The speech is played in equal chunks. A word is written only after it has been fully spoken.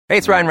Hey,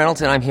 it's Ryan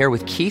Reynolds, and I'm here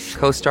with Keith,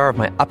 co-star of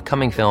my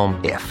upcoming film,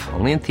 If,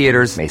 only in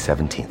theaters May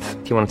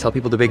 17th. Do you want to tell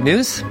people the big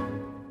news?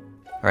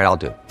 All right, I'll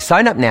do it.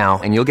 Sign up now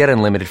and you'll get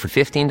unlimited for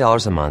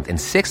 $15 a month and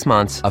 6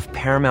 months of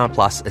Paramount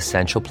Plus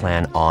Essential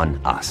Plan on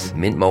us.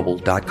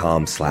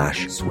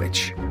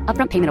 MintMobile.com/switch.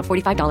 Upfront payment of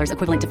 $45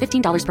 equivalent to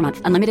 $15 per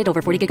month. Unlimited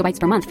over 40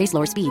 gigabytes per month. Face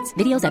lower speeds.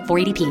 Videos at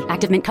 480p.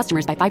 Active Mint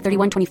customers by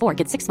 531.24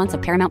 get 6 months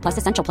of Paramount Plus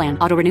Essential Plan.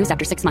 Auto renews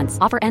after 6 months.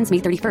 Offer ends May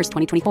 31st,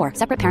 2024.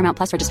 Separate Paramount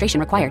Plus registration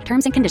required.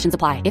 Terms and conditions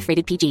apply if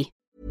rated PG.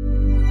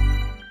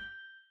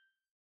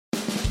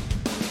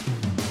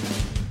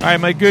 All right,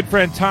 my good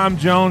friend Tom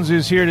Jones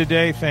is here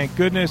today. Thank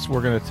goodness.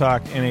 We're going to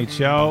talk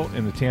NHL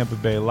and the Tampa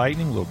Bay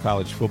Lightning. A little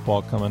college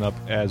football coming up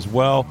as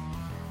well.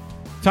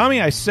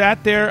 Tommy, I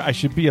sat there. I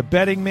should be a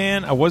betting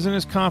man. I wasn't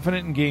as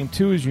confident in Game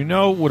 2 as you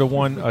know. Would have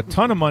won a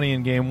ton of money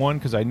in Game 1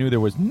 because I knew there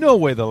was no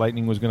way the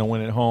Lightning was going to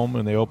win at home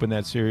when they opened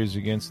that series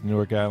against the New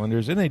York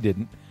Islanders, and they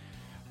didn't.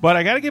 But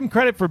I got to give him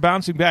credit for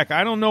bouncing back.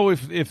 I don't know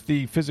if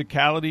the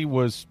physicality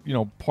was,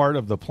 part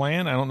of the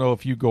plan. I don't know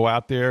if you go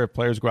out there, if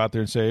players go out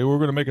there and say, hey, we're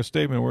going to make a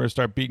statement, we're going to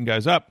start beating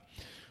guys up.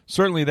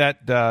 Certainly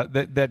that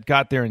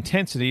got their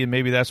intensity, and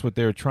maybe that's what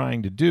they were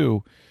trying to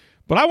do.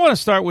 But I want to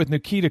start with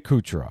Nikita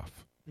Kucherov.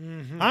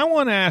 Mm-hmm. I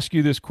want to ask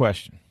you this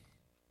question.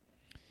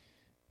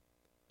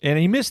 And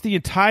he missed the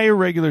entire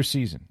regular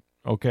season,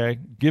 okay,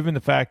 given the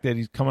fact that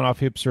he's coming off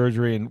hip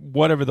surgery and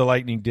whatever the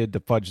Lightning did to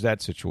fudge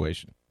that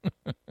situation.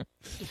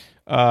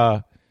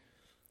 Nikita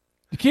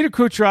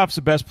Kucherov's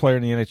the best player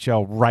in the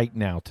NHL right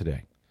now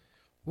today.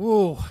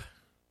 Ooh,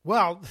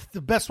 well, the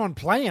best one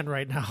playing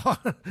right now.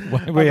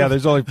 Well, yeah,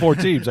 there's only 4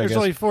 teams. There's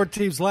only 4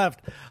 teams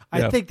left.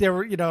 I think there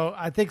were,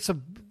 I think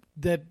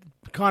that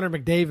Connor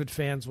McDavid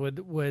fans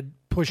would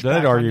push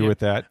back. They'd argue with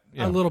that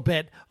a little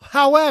bit.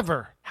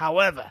 However,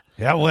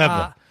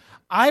 I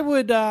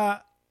would,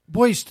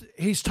 boys,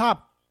 he's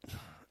top.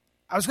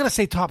 I was going to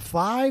say top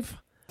 5,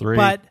 3,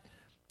 but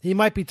he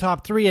might be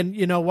top 3. And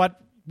you know what,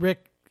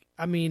 Rick?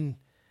 I mean,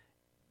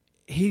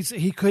 he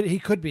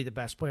could be the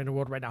best player in the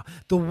world right now.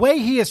 The way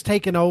he has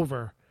taken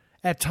over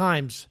at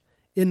times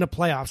in the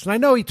playoffs, and I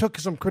know he took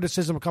some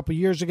criticism a couple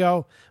years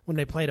ago when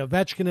they played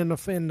Ovechkin in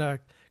the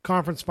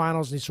conference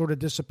finals, and he sort of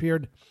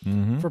disappeared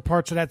for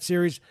parts of that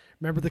series.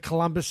 Remember the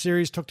Columbus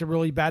series? Took the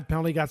really bad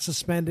penalty, got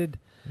suspended.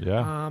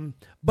 Yeah.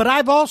 But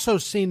I've also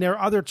seen there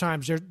other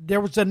times there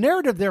was a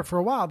narrative there for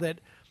a while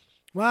that,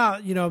 well,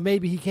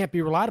 maybe he can't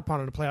be relied upon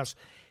in the playoffs.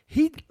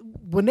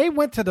 When they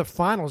went to the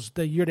finals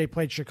the year they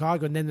played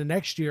Chicago, and then the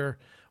next year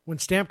when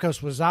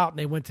Stamkos was out and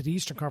they went to the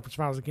Eastern Conference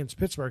Finals against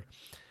Pittsburgh,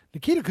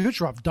 Nikita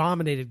Kucherov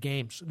dominated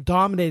games,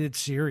 dominated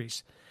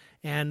series,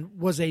 and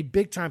was a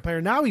big-time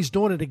player. Now he's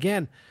doing it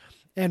again.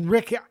 And,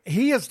 Rick,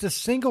 he is the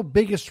single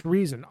biggest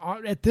reason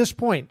at this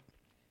point,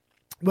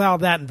 well,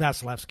 that and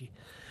Vasilevsky,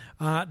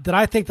 that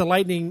I think the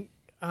Lightning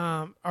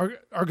are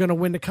going to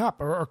win the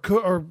Cup or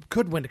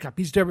could win the Cup.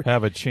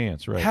 Have a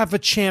chance, right? Have a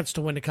chance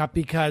to win the Cup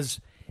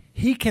because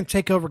he can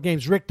take over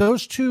games. Rick,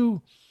 those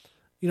 2,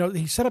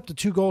 he set up the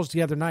 2 goals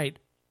the other night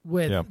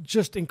with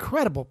just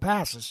incredible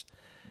passes.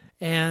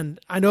 And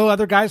I know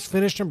other guys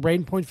finished them.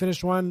 Braden Point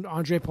finished one.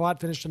 Andre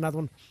Palat finished another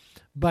one.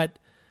 But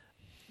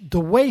the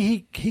way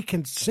he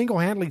can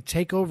single-handedly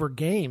take over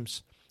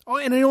games,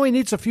 and he only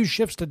needs a few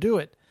shifts to do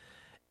it,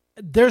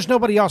 there's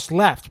nobody else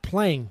left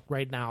playing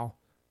right now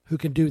who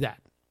can do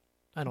that,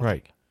 I don't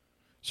think.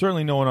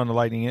 Certainly no one on the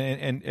Lightning.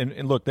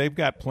 And look, they've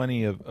got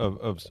plenty of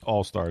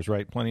all-stars,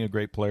 right? Plenty of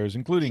great players,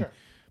 including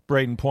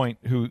Braden Point,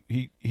 who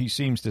he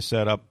seems to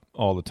set up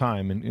all the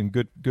time, and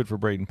good for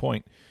Braden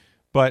Point.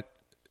 But,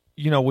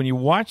 when you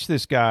watch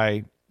this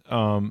guy,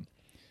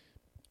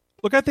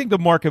 look, I think the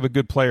mark of a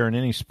good player in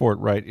any sport,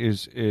 right,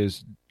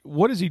 is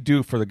what does he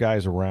do for the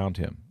guys around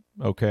him,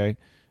 okay?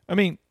 I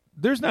mean,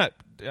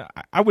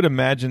 I would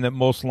imagine that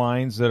most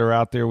lines that are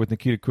out there with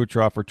Nikita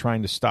Kucherov are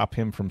trying to stop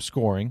him from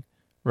scoring,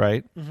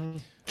 right? Mm-hmm.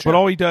 Sure.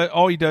 But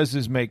all he does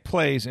is make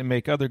plays and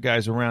make other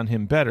guys around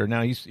him better.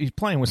 Now he's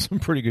playing with some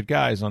pretty good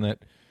guys on that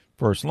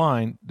first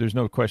line. There's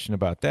no question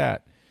about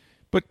that.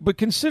 But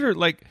consider,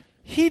 like,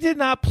 he did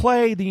not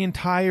play the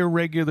entire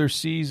regular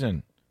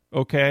season,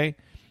 okay?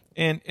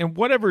 And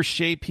whatever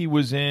shape he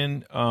was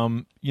in,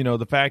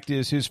 the fact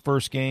is his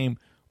first game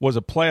was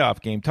a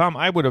playoff game. Tom,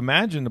 I would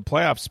imagine the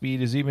playoff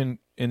speed is even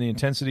and the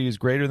intensity is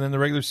greater than the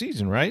regular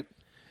season, right?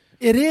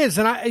 It is,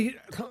 and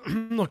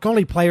look,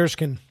 only players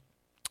can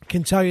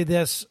tell you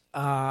this.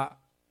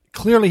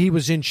 Clearly, he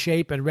was in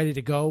shape and ready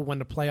to go when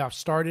the playoffs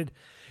started.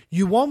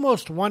 You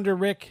almost wonder,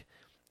 Rick,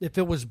 if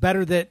it was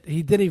better that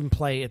he didn't even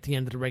play at the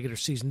end of the regular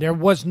season. There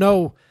was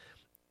no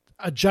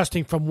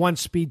adjusting from one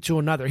speed to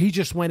another. He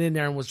just went in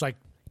there and was like,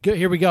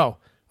 here we go.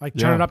 Like,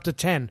 turn it up to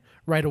 10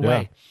 right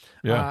away.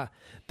 Yeah.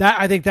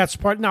 I think that's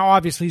part. Now,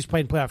 obviously, he's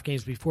played playoff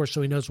games before,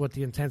 so he knows what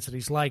the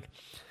intensity's like.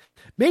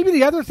 Maybe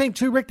the other thing,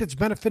 too, Rick, that's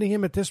benefiting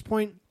him at this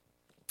point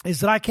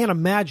is that I can't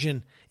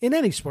imagine in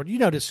any sport, you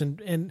know this,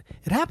 and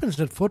it happens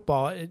in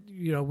football,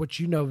 which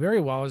you know very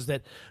well, is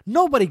that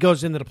nobody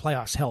goes into the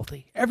playoffs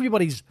healthy.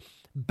 Everybody's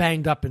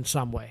banged up in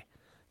some way.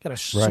 Got a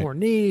sore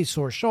knee,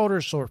 sore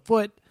shoulder, sore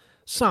foot,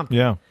 something.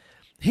 Yeah.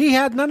 He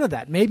had none of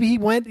that. Maybe he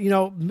went,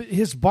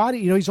 his body,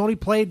 he's only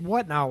played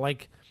what now,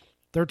 like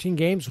 13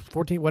 games,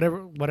 14,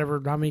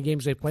 whatever, how many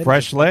games they played.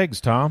 Fresh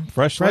legs, Tom.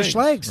 Fresh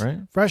legs. Right?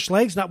 Fresh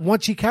legs. Not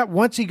once he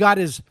got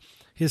his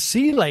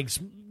sea legs,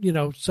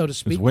 so to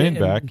speak. His wind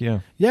back, yeah.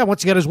 Yeah,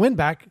 once he got his wind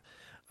back,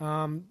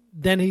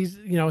 then he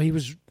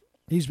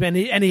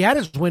had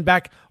his wind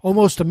back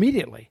almost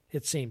immediately,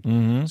 it seemed.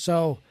 Mm-hmm.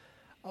 So,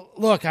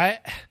 look,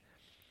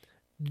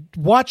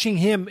 watching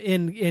him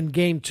in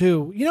game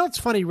 2, it's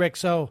funny, Rick,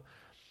 so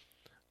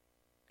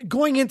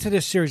going into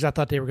this series, I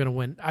thought they were going to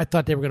win. I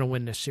thought they were going to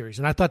win this series,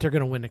 and I thought they were going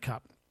to win the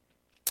Cup.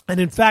 And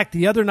in fact,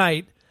 the other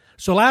night,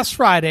 so last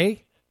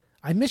Friday,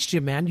 I missed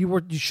you, man.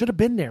 You should have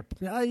been there.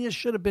 You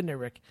should have been there,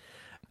 Rick.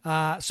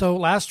 So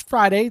last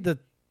Friday, the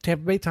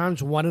Tampa Bay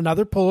Times won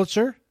another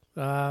Pulitzer.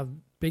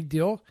 Big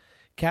deal.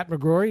 Kat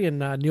McGrory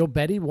and Neil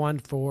Betty won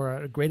for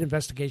a great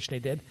investigation they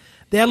did.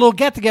 They had a little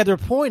get-together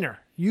at Pointer.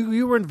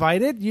 You were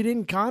invited. You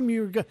didn't come.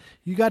 You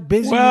got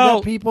busy. Well, you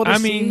got people to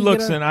see.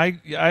 Listen, I've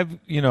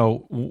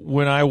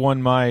when I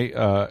won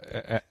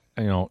my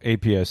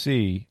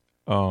APSE,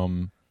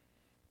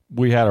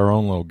 we had our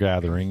own little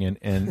gathering,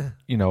 and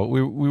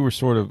we were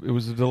sort of, it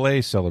was a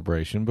delay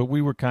celebration, but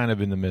we were kind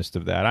of in the midst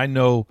of that. I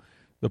know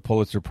the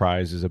Pulitzer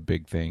Prize is a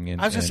big thing.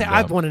 And I was going to say,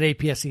 I've won an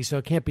APSE, so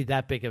it can't be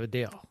that big of a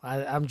deal.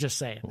 I'm just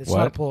saying. It's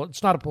not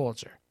a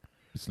Pulitzer.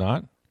 It's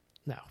not?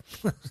 No.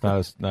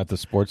 It's not the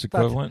sports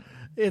equivalent?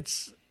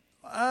 It's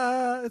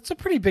a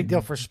pretty big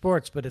deal for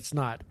sports, but it's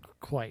not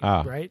quite,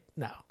 right?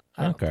 No.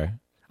 Okay.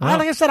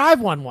 Like I said,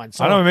 I've won one.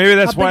 So I don't know. Maybe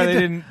that's why they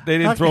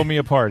didn't throw me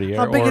a party.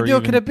 How big a deal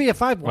could it be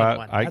if I've won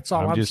one? That's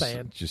all I'm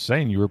saying. Just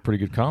saying, you were a pretty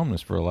good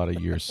columnist for a lot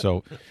of years.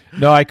 So,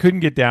 no, I couldn't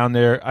get down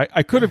there.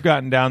 I could have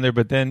gotten down there,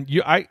 but then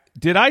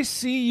did I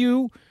see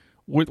you?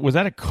 Was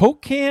that a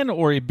Coke can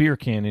or a beer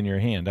can in your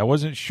hand? I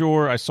wasn't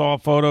sure. I saw a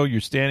photo.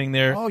 You're standing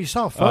there. Oh, you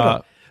saw a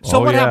photo. So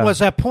what happened was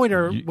that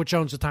Pointer, which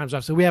owns the Times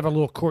office, so we have a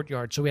little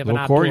courtyard. So we have an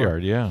outdoor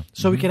courtyard, yeah.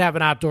 So we could have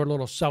an outdoor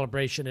little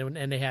celebration,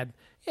 and they had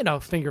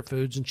finger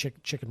foods and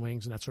chicken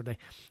wings and that sort of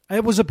thing.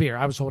 It was a beer.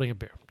 I was holding a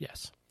beer.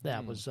 Yes,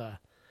 that was,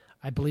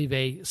 I believe,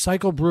 a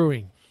Cycle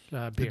Brewing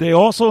beer. Did they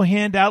also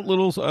hand out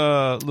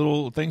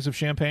little things of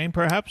champagne,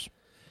 perhaps?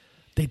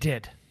 They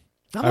did.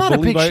 I'm not a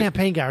big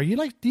champagne guy.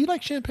 Do you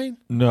like champagne?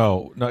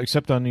 No,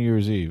 except on New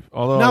Year's Eve.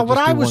 Although now, what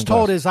I was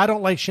told is I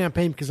don't like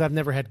champagne because I've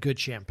never had good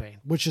champagne,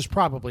 which is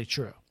probably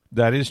true.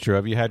 That is true.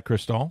 Have you had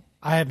Cristal?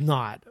 I have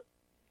not.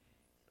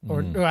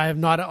 Or I have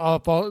not.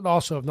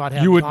 Also, have not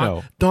had. You would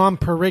know. Dom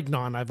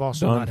Perignon. I've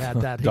also not had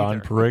that.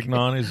 Don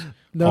Perignon is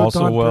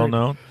also well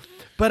known.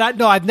 But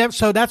I've never.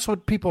 So that's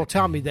what people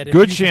tell me that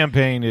good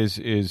champagne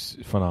is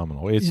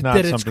phenomenal. It's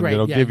not something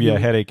that'll give you a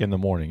headache in the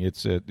morning.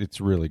 It's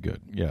really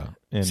good. Yeah.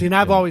 And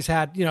I've always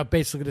had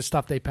basically the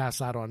stuff they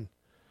pass out on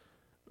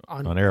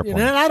airplanes.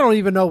 And I don't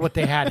even know what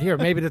they had here.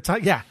 Maybe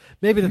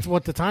maybe that's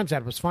what the Times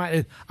had was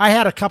fine. I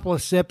had a couple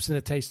of sips and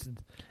it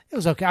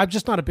was okay. I'm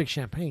just not a big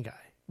champagne guy.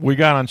 We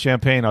got on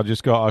champagne.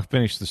 I'll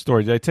finish the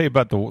story. Did I tell you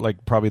about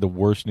probably the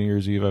worst New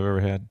Year's Eve I've ever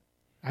had?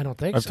 I don't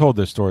think I've told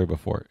this story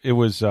before. It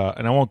was,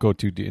 and I won't go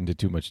into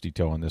too much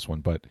detail on this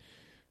one, but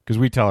because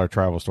we tell our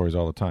travel stories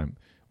all the time.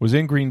 Was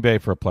in Green Bay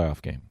for a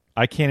playoff game.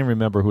 I can't even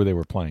remember who they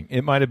were playing.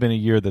 It might have been a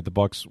year that the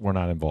Bucs were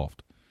not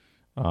involved.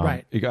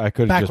 Right. I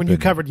could back when you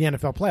covered the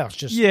NFL playoffs.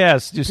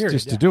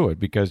 Just to do it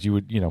because you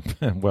would,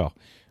 well,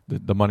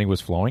 the money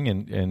was flowing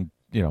and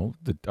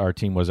our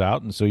team was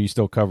out, and so you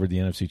still covered the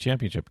NFC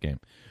Championship game.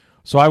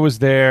 So I was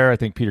there. I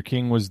think Peter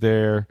King was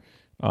there.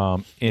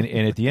 And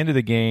at the end of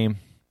the game,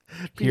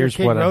 Peter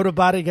King wrote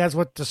about it. He guys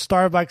went to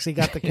Starbucks. He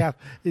got the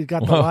he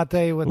got the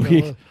latte with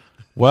the.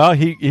 Well,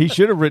 he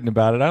should have written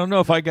about it. I don't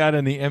know if I got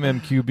in the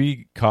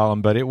MMQB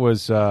column, but it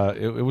was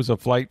a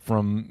flight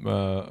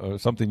from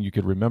something you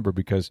could remember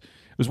because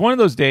it was one of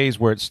those days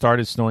where it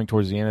started snowing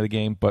towards the end of the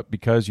game, but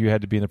because you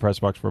had to be in the press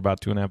box for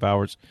about 2.5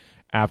 hours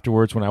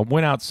afterwards, when I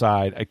went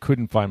outside, I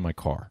couldn't find my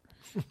car.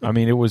 I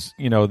mean, it was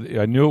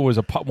I knew it was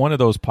one of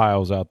those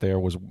piles out there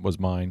was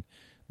mine,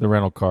 the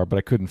rental car, but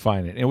I couldn't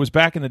find it. And it was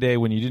back in the day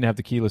when you didn't have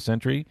the keyless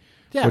entry,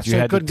 but you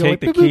had to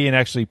take the key and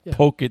actually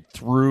poke it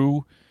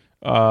through.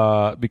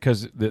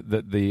 Because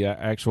the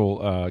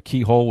actual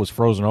keyhole was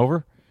frozen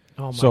over,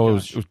 so it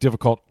was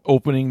difficult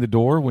opening the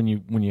door when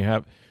you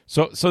have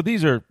so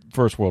these are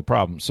first world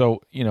problems.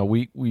 So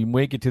we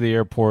make it to the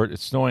airport.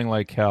 It's snowing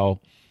like hell.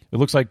 It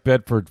looks like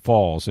Bedford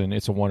Falls, and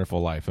It's a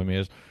Wonderful Life. I mean,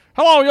 it's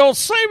hello, your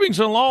savings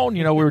and loan.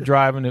 We were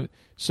driving,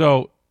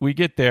 so we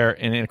get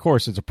there, and of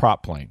course it's a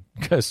prop plane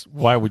because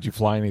why would you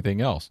fly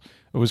anything else?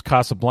 It was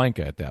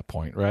Casablanca at that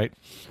point, right?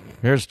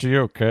 Here's to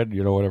you, kid.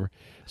 Whatever.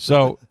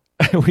 So.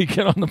 We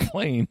get on the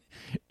plane,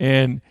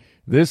 and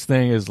this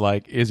thing is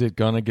like, is it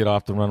gonna get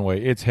off the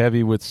runway? It's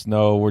heavy with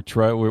snow. We're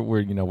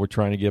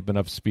trying to get up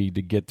enough speed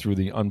to get through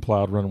the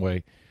unplowed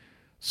runway.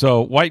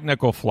 So white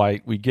knuckle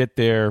flight. We get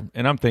there,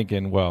 and I'm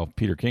thinking, well,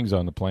 Peter King's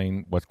on the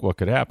plane. What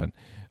could happen?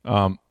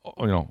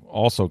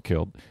 Also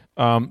killed.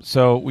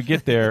 So we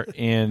get there,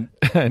 and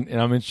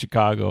I'm in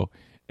Chicago,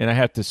 and I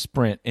have to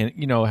sprint. And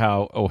you know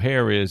how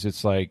O'Hare is.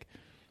 It's like,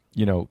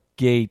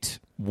 gate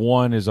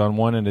 1 is on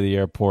one end of the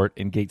airport,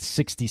 and gate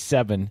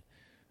 67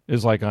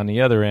 is like on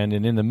the other end,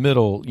 and in the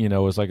middle,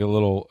 is like a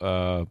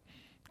little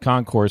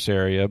concourse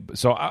area.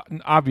 So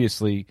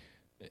obviously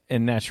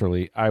and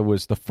naturally, I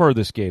was the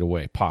furthest gate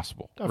away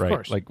possible. Of right?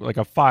 course. Like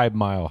a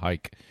 5-mile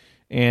hike.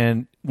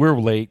 And we're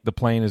late. The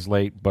plane is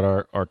late,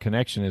 but our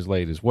connection is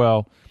late as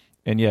well.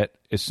 And yet,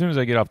 as soon as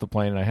I get off the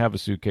plane and I have a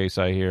suitcase,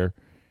 I hear,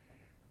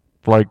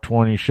 Flight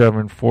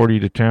 2740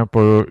 to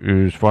Tampa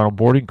is final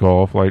boarding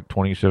call. Flight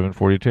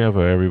 2740 to Tampa,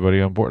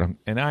 everybody on board.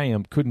 And I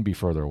couldn't be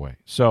further away.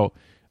 So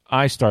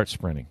I start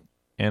sprinting.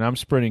 And I'm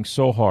sprinting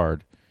so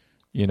hard,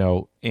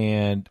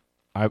 and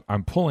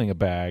I'm pulling a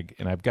bag,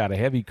 and I've got a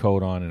heavy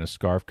coat on and a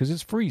scarf because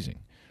it's freezing.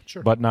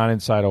 Sure. But not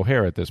inside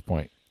O'Hare at this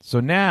point. So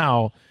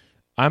now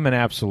I'm an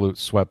absolute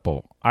sweat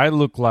bowl. I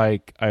look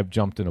like I've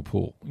jumped in a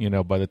pool,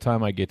 by the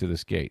time I get to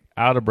this gate.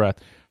 Out of breath.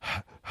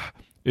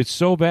 It's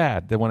so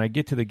bad that when I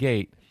get to the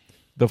gate,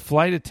 the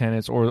flight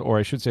attendants, or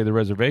I should say the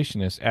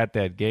reservationists at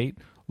that gate,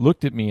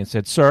 looked at me and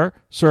said, Sir,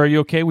 are you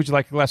okay? Would you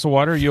like a glass of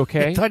water? Are you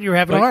okay? I thought you were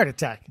having a heart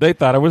attack. They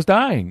thought I was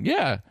dying,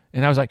 yeah.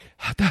 And I was like,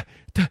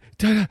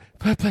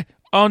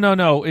 oh,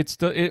 no,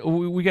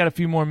 we got a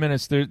few more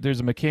minutes. There's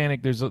a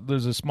mechanic. There's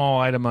a small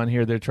item on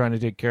here they're trying to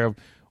take care of.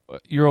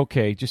 You're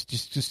okay. Just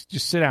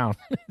sit down.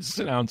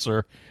 Sit down,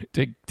 sir.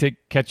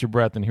 Catch your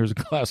breath, and here's a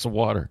glass of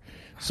water.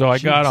 So I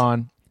got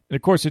on, and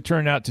of course it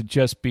turned out to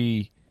just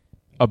be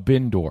a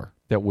bin door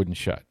that wouldn't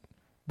shut.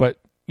 But,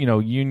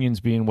 unions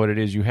being what it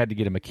is, you had to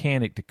get a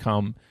mechanic to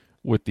come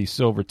with the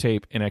silver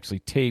tape and actually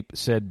tape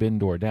said bin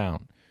door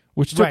down,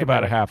 which took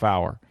about a half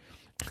hour.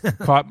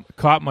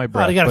 Caught my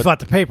breath. Well, you got to fill out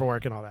the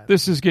paperwork and all that.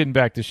 This is getting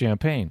back to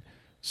Champaign.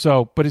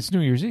 But it's New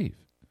Year's Eve.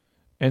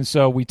 And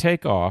so we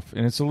take off,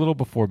 and it's a little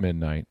before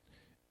midnight.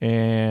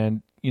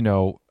 And,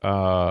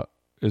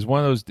 is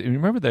one of those,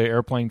 remember the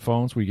airplane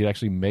phones where you could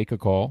actually make a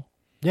call?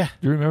 Yeah.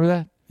 Do you remember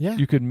that? Yeah.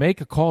 You could make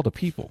a call to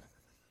people.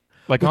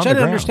 Like Which on I the didn't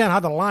ground. understand how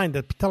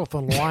the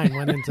telephone line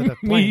went into the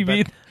plane.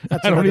 Me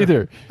but I don't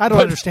either. I don't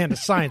understand the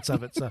science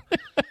of it. So,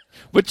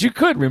 But you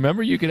could,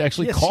 remember? You could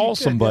actually Yes, call you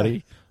could,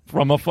 somebody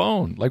from a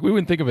phone. Like, we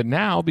wouldn't think of it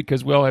now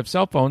because we all have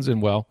cell phones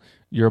and, well,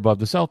 you're above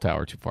the cell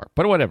tower too far.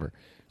 But whatever.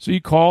 So I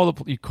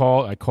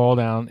call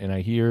down, and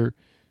I hear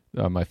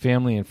my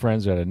family and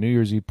friends at a New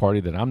Year's Eve party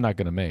that I'm not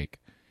going to make.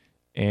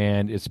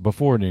 And it's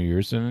before New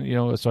Year's.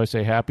 And, so I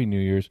say, Happy New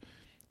Year's.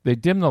 They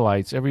dim the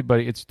lights.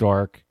 Everybody, it's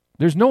dark.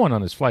 There's no one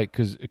on this flight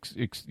because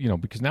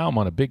now I'm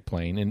on a big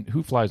plane. And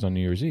who flies on New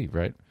Year's Eve,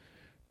 right?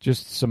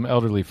 Just some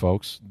elderly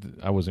folks.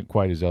 I wasn't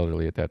quite as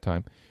elderly at that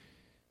time.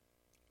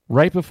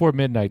 Right before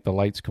midnight, the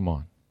lights come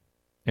on.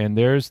 And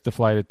there's the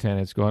flight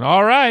attendants going,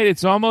 all right,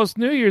 it's almost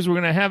New Year's. We're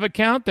going to have a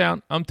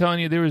countdown. I'm telling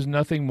you, there is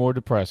nothing more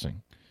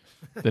depressing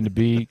than to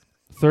be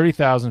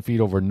 30,000 feet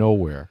over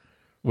nowhere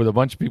with a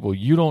bunch of people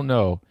you don't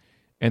know,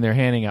 and they're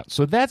handing out.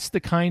 So that's the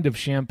kind of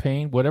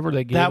champagne, whatever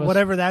they gave us.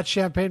 Whatever that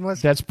champagne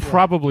was? That's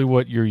probably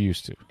what you're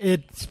used to.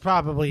 It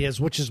probably is,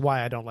 which is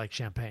why I don't like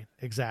champagne.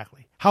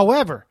 Exactly.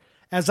 However,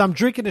 as I'm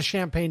drinking the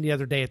champagne the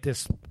other day at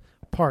this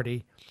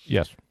party,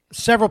 Yes.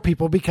 several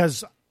people,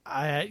 because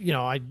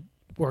I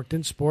worked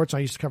in sports, I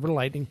used to cover the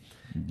Lightning.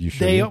 You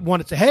should. They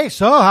wanted to say, hey,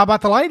 so how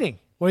about the Lightning?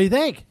 What do you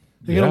think?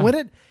 They're going to win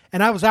it?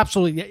 And I was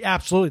absolutely,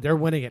 they're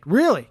winning it.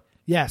 Really?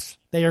 Yes,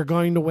 they are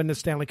going to win the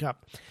Stanley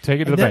Cup.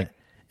 Take it to the bank.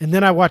 And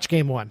then I watched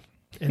game one.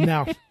 And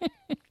now,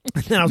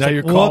 Now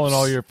you're calling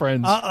all your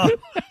friends.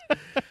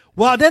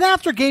 Well, then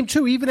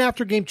even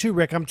after game two,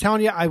 Rick, I'm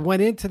telling you, I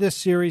went into this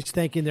series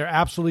thinking they're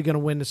absolutely going to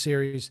win the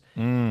series.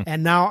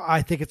 And now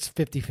I think it's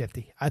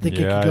 50-50. I think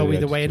it could go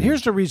either way. And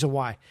here's the reason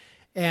why.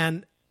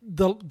 And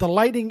the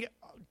Lightning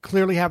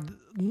clearly have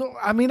no.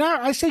 I mean,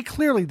 I say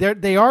clearly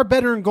they are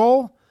better in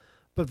goal,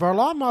 but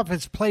Varlamov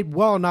has played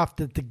well enough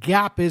that the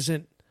gap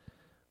isn't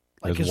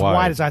like as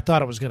wide as I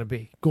thought it was going to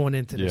be going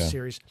into this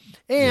series.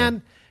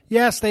 And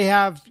yes, they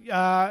have.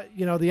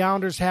 The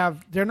Islanders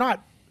have. They're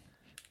not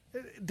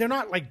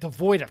like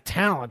devoid of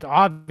talent.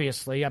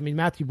 Obviously, I mean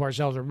Matthew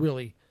Barzal is a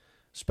really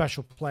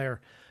special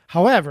player.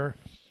 However,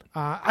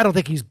 I don't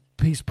think he's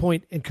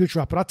Point and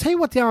Kucherov. But I'll tell you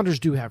what the Islanders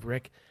do have,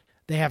 Rick.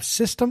 They have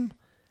system.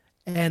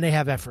 And they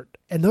have effort.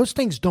 And those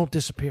things don't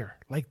disappear.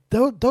 Like,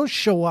 those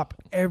show up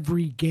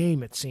every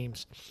game, it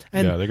seems.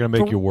 And they're going to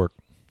make you work.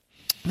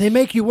 They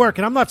make you work.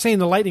 And I'm not saying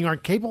the Lightning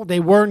aren't capable. They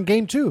were in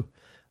game two.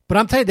 But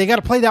I'm telling you, they got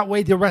to play that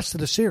way the rest of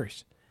the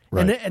series.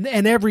 Right.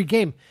 And every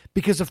game.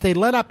 Because if they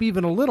let up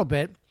even a little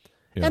bit,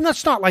 and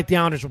that's not like the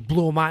Islanders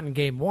blew them out in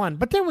game one,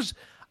 but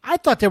I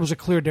thought there was a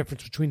clear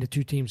difference between the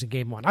two teams in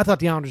game one. I thought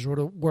the Islanders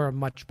were a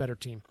much better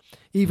team,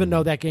 even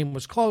though that game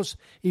was close,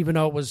 even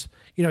though it was,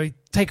 you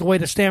take away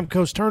the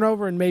Stamkos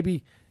turnover and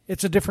maybe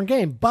it's a different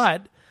game.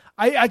 But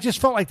I just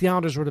felt like the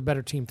Islanders were the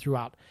better team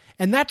throughout.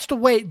 And that's the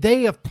way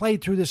they have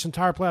played through this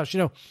entire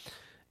playoffs.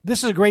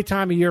 This is a great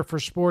time of year for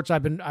sports.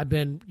 I've been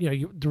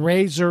the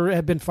Rays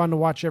have been fun to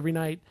watch every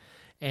night.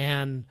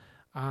 And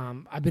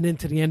I've been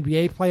into the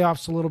NBA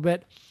playoffs a little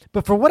bit.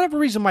 But for whatever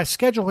reason, my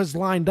schedule has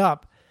lined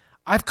up.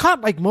 I've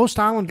caught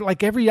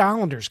like every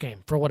Islanders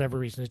game for whatever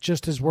reason. It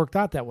just has worked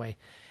out that way.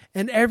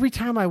 And every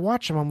time I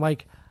watch them, I'm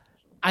like,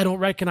 I don't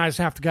recognize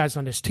half the guys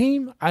on this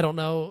team. I don't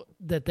know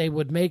that they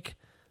would make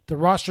the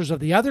rosters of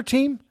the other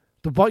team.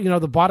 The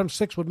bottom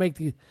six would make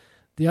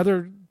the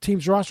other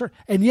team's roster.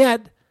 And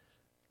yet,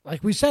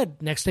 like we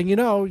said, next thing you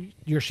know,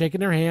 you're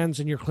shaking their hands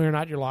and you're clearing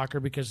out your locker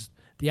because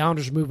the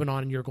Islanders are moving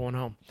on and you're going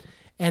home.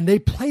 And they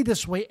play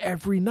this way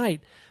every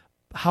night.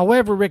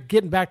 However, Rick,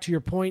 getting back to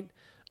your point,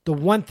 the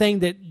one thing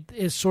that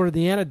is sort of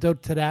the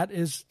antidote to that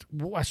is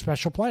a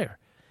special player.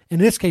 In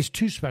this case,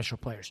 two special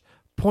players.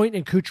 Point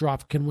and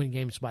Kucherov can win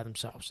games by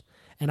themselves.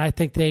 And I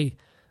think they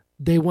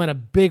went a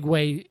big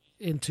way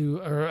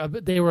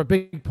they were a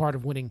big part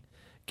of winning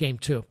game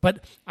 2.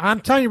 But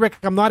I'm telling you, Rick,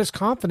 I'm not as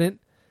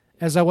confident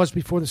as I was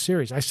before the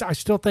series. I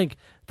still think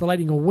the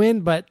Lightning will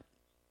win, but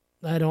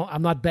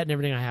I'm not betting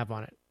everything I have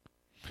on it.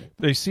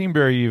 They seem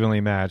very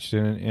evenly matched,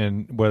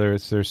 and whether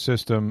it's their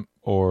system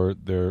or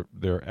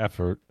their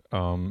effort,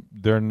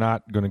 they're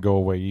not going to go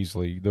away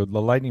easily. The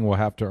Lightning will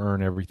have to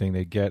earn everything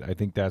they get. I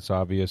think that's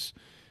obvious.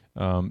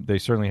 They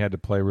certainly had to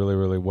play really,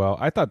 really well.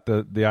 I thought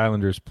the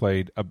Islanders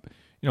played,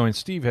 and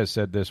Steve has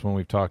said this when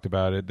we've talked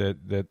about it,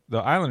 that the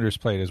Islanders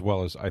played as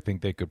well as I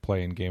think they could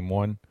play in Game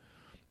 1.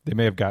 They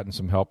may have gotten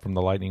some help from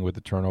the Lightning with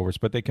the turnovers,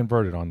 but they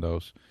converted on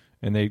those,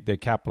 and they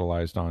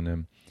capitalized on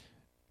them.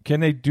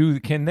 Can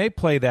they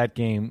play that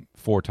game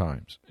 4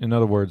 times? In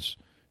other words,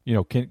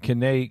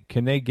 can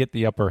they get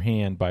the upper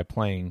hand by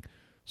playing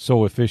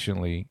so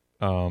efficiently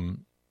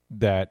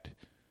that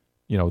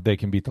they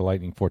can beat the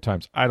Lightning 4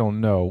 times? I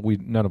don't know.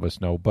 None of us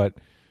know, but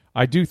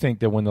I do think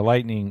that when the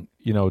Lightning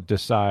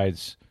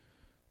decides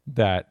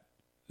that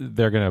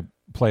they're going to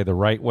play the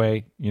right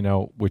way,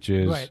 which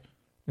is right.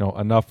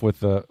 Enough with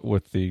the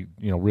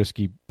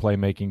risky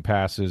playmaking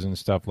passes and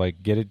stuff,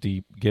 like get it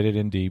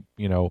in deep,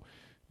 do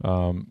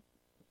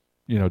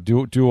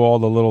all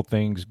the little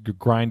things,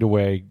 grind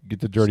away,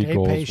 get the dirty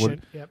goals. Stay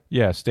patient. Yep.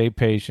 Yeah, stay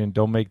patient.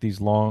 Don't make these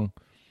long.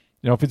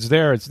 If it's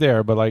there, it's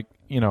there. But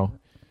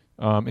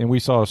and we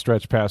saw a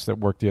stretch pass that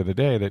worked the other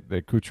day that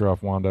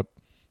Kucherov wound up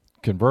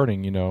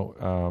converting.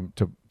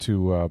 To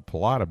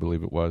Palat, I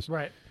believe it was.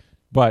 Right.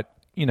 But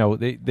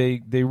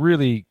they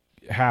really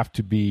have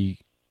to be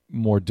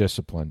more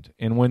disciplined.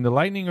 And when the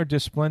Lightning are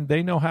disciplined,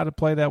 they know how to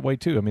play that way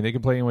too. I mean, they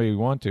can play any way you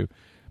want to.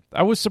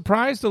 I was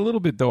surprised a little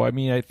bit, though. I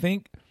mean, I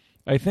think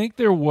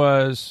there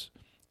was,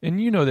 and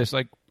this,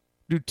 like,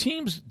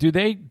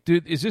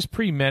 is this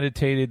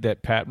premeditated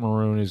that Pat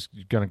Maroon is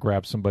going to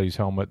grab somebody's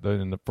helmet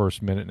in the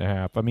first minute and a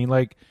half? I mean,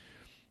 like,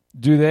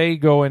 do they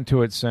go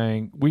into it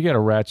saying, we got to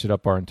ratchet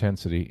up our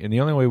intensity, and the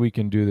only way we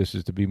can do this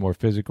is to be more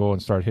physical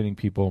and start hitting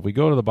people. If we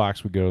go to the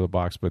box, we go to the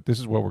box, but this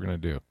is what we're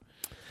going to do.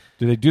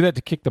 Do they do that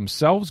to kick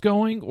themselves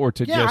going, or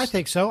to I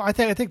think so. I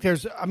think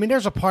there's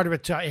a part of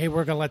it to, hey,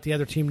 we're going to let the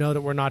other team know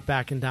that we're not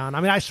backing down.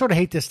 I mean, I sort of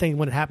hate this thing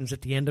when it happens at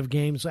the end of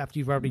games after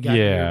you've already got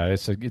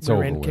it's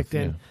over with. Kicked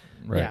in.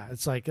 Right. Yeah,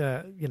 it's like,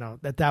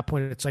 at that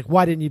point, it's like,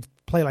 why didn't you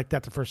play like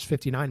that the first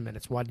 59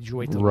 minutes? Why did you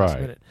wait till the last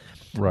minute?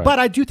 Right. But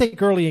I do think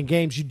early in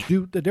games,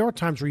 there are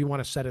times where you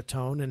want to set a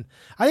tone, and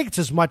I think it's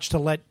as much to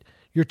let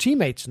your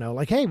teammates know,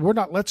 like, hey,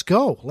 let's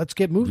go. Let's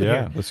get moving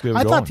here. Let's get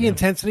I going. thought the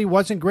intensity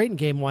wasn't great in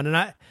Game 1,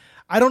 and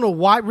I don't know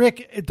why,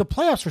 Rick. The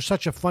playoffs are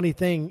such a funny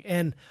thing,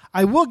 and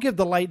I will give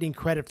the Lightning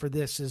credit for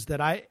this, is that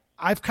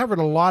I've covered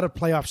a lot of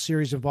playoff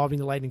series involving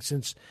the Lightning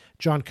since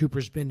John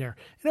Cooper's been there.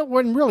 And it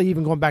wasn't really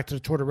even going back to the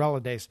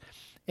Tortorella days.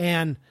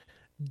 And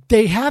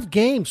they have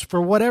games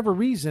for whatever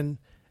reason.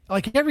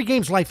 Like, every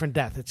game's life and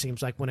death, it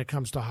seems like, when it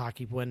comes to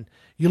hockey. When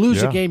you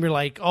lose a game, you're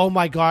like, oh,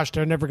 my gosh,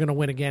 they're never going to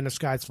win again. The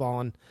sky's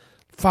falling.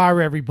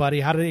 Fire everybody.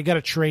 How do they got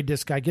to trade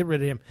this guy? Get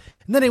rid of him.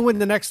 And then they win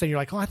the next thing. You're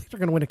like, oh, I think they're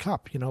going to win a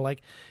cup.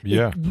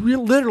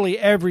 Literally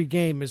every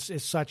game is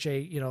such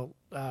a,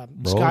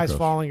 sky's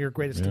falling, your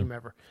greatest team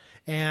ever.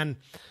 And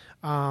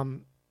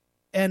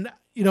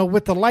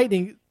with the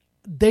Lightning,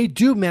 they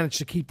do manage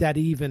to keep that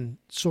even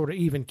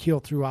keel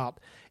throughout.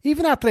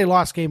 Even after they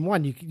lost Game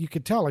 1, you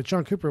could tell, like,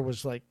 John Cooper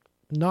was like,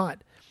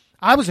 not.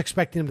 I was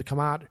expecting him to come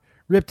out,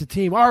 rip the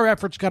team. Our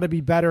effort's got to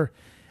be better.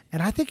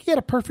 And I think he had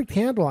a perfect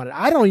handle on it.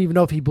 I don't even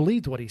know if he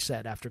believed what he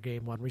said after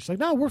Game 1. Where he's like,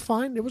 no, we're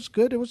fine. It was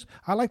good.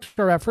 I liked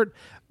our effort.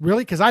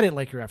 Really? Because I didn't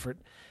like your effort.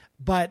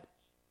 But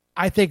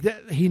I think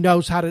that he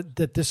knows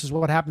that this is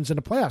what happens in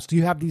the playoffs. Do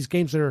you have these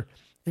games that are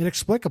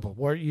inexplicable,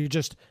 where you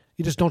just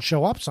don't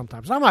show up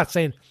sometimes? I'm not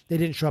saying they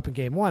didn't show up in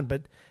Game 1,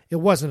 but it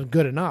wasn't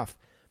good enough.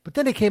 But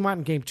then they came out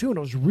in Game 2, and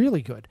it was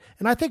really good.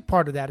 And I think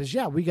part of that is,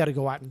 we got to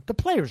go out, and the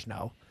players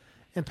know.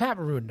 And Pat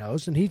Maroon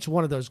knows, and he's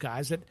one of those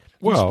guys that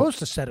he's supposed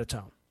to set a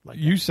tone. Like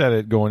you said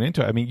it going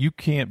into it. I mean, you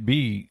can't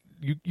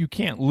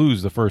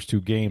lose the first 2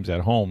 games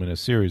at home in a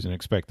series and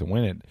expect to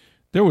win it.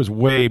 There was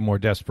way more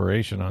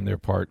desperation on their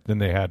part than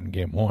they had in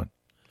Game 1.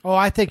 Oh,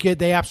 I think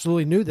they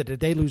absolutely knew that if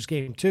they lose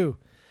Game 2,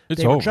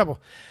 they were in trouble.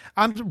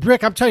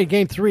 Rick, I'm telling you,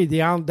 Game 3,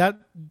 the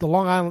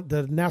Long Island,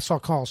 the Nassau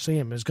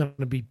Coliseum is going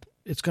to be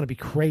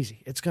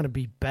crazy. It's going to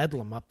be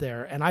bedlam up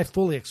there, and I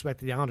fully expect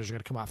the Islanders are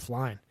going to come out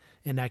flying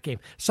in that game.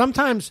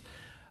 Sometimes,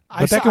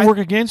 but that can work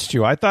against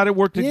you. I thought it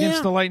worked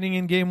against the Lightning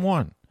in Game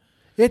 1.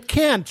 It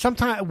can.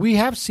 Sometimes we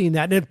have seen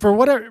that. And for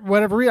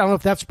whatever reason, I don't know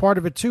if that's part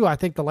of it too. I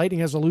think the Lightning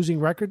has a losing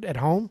record at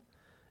home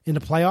in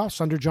the playoffs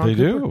under John Cooper.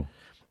 They do.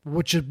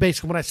 Which is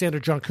basically, when I say under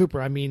John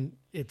Cooper, I mean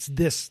it's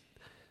this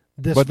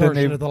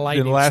version of the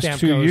Lightning. In the last Stamkos,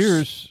 2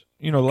 years,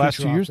 last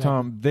 2 years, Kucherov,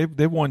 Tom,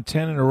 they've won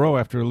 10 in a row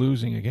after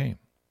losing a game.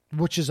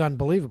 Which is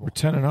unbelievable.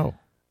 We're 10-0.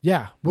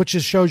 Yeah, which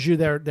just shows you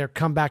their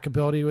comeback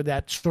ability with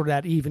that sort of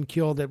that even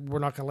keel that we're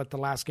not going to let the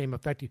last game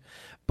affect you.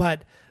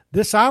 But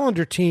this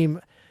Islander team,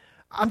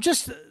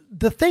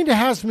 the thing that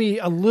has me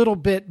a little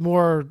bit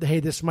more, hey,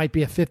 this might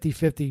be a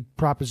 50-50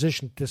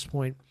 proposition at this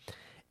point.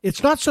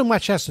 It's not so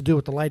much has to do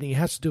with the Lightning. It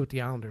has to do with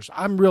the Islanders.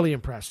 I'm really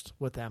impressed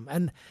with them.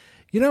 And,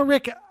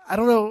 Rick, I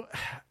don't know.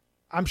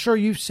 I'm sure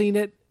you've seen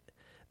it.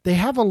 They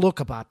have a look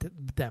about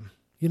them.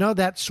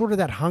 That sort of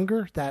that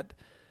hunger, that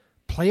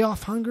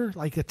playoff hunger,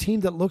 like a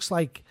team that looks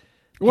like.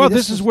 Well, hey,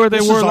 this is where they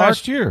were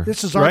last year.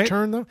 This is our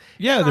turn, though.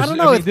 Yeah, I don't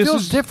know. It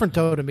feels different,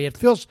 though, to me. It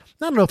feels.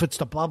 I don't know if it's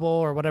the bubble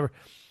or whatever.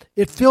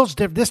 It feels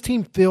different. This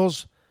team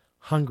feels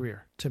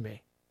hungrier to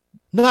me.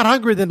 Not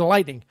hungrier than the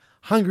Lightning,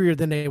 hungrier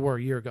than they were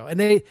a year ago.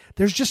 And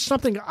there's just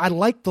something. I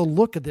like the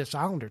look of this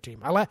Islander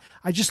team. I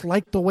just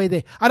like the way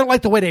they. I don't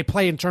like the way they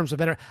play in terms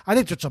of. I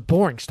think it's a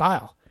boring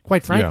style.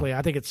 Quite frankly, yeah.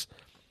 I think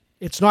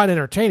it's not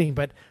entertaining.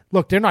 But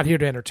look, they're not here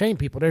to entertain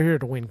people. They're here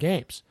to win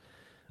games.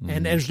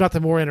 And there's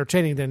nothing more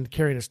entertaining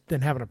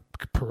than having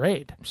a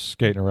parade,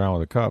 skating around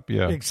with a cup.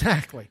 Yeah,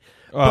 exactly.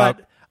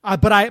 But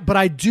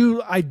I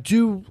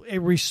do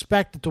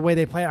respect the way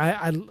they play.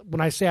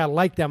 When I say I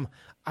like them,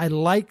 I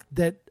like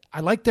that. I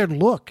like their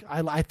look.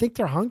 I think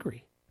they're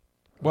hungry.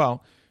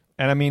 Well,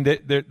 and I mean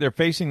they're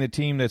facing the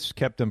team that's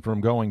kept them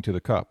from going to the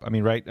cup. I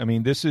mean, right? I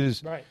mean, this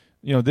is right.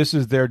 This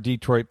is their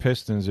Detroit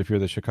Pistons if you're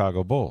the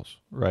Chicago Bulls,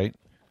 right?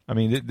 I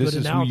mean, this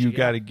is who you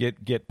got to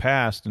get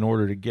past in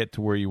order to get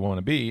to where you want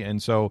to be.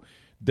 And so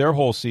their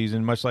whole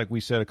season, much like we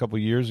said a couple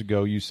of years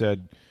ago, you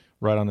said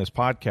right on this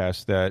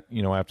podcast that,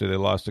 after they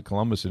lost to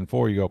Columbus in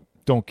 4, you go,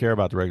 don't care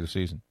about the regular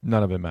season.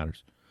 None of it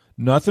matters.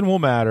 Nothing will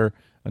matter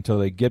until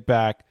they get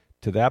back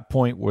to that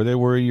point where they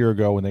were a year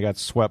ago when they got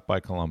swept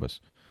by Columbus.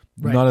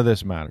 Right. None of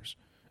this matters.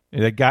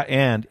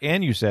 And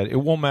you said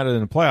it won't matter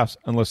in the playoffs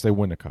unless they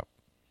win the cup.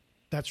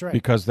 That's right.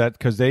 Because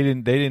they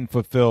didn't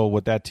fulfill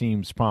what that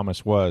team's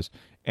promise was.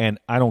 And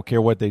I don't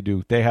care what they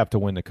do. They have to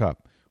win the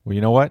cup. Well,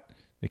 you know what?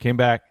 They came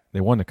back.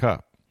 They won the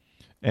cup.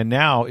 And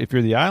now, if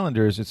you're the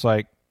Islanders, it's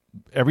like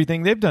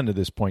everything they've done to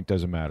this point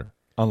doesn't matter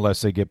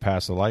unless they get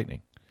past the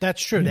Lightning.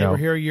 That's true. They were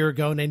here a year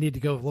ago, and they need to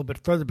go a little bit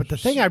further. But the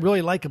thing I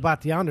really like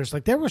about the Islanders,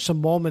 there were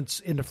some moments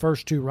in the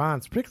first 2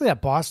 rounds, particularly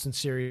that Boston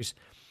series.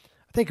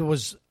 I think it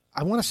was,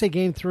 I want to say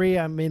Game 3.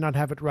 I may not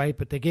have it right,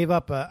 but they gave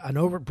up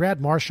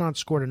Brad Marchand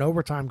scored an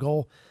overtime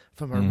goal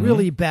from a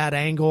really bad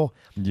angle.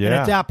 Yeah. And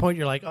at that point,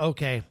 you're like,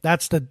 okay,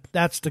 that's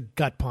the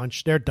gut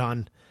punch. They're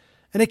done.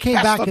 And they came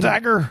back. That's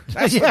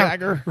the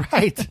dagger.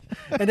 Right.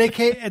 And they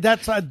came.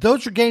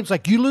 Those are games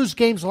like you lose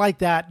games like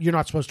that. You're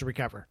not supposed to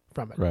recover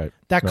from it. Right.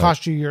 That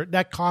cost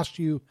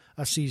you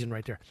a season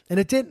right there, and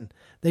it didn't.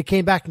 They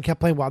came back and kept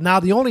playing well.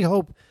 Now the only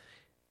hope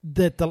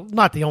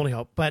not the only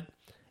hope, but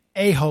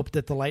a hope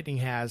that the Lightning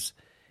has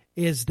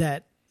is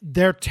that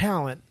their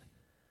talent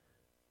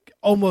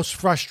almost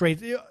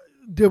frustrates.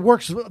 It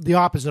works the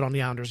opposite on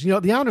the Islanders. The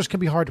Islanders can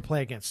be hard to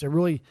play against. They're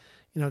really,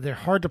 they're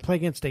hard to play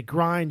against. They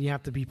grind. You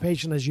have to be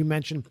patient, as you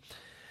mentioned.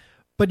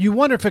 But you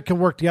wonder if it can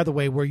work the other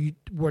way,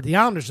 where the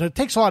Islanders, it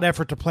takes a lot of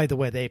effort to play the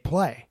way they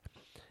play.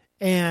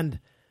 And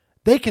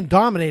they can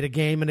dominate a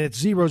game, and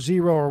it's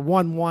 0-0 or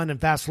 1-1, and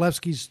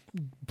Vasilevsky's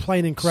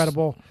playing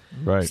incredible,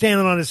 right,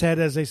 standing on his head,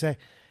 as they say.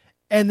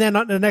 And then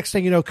the next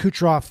thing you know,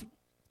 Kucherov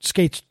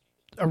skates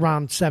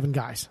around 7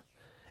 guys.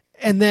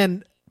 And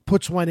then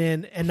puts one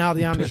in, and now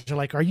the Islanders are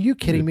like, are you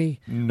kidding me?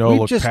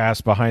 No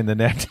pass behind the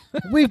net.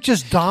 We've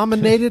just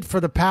dominated for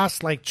the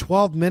past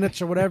 12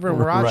 minutes or whatever, and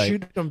we're out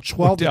shooting them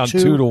 12-2. Down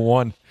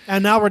 2-1.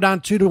 And now we're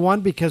down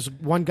 2-1 because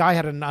one guy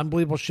had an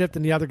unbelievable shift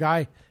and the other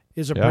guy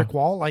is a brick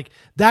wall. Like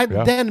that,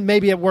 then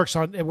maybe it works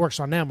on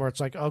them where it's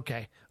like,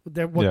 okay,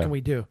 what can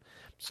we do?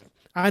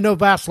 I know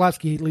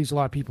Vasilevsky leaves a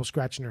lot of people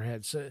scratching their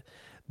heads.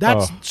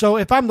 So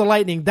if I'm the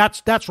Lightning,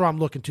 that's where I'm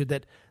looking to,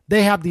 that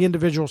they have the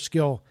individual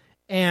skill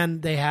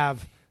and they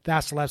have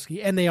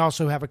Vasilevsky, and they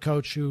also have a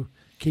coach who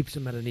keeps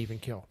them at an even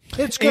kill.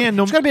 It's going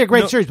to be a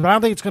great series, but I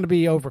don't think it's going to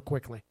be over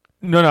quickly.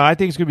 No, I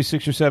think it's going to be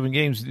 6 or 7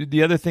 games.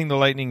 The other thing the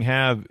Lightning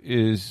have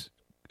is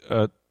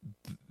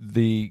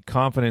the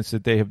confidence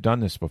that they have done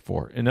this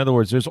before. In other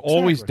words, there's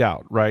always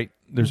doubt, right?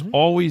 There's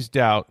always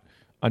doubt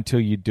until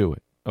you do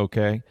it,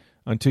 okay?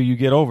 Until you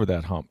get over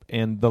that hump.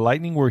 And the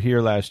Lightning were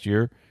here last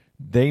year.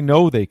 They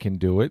know they can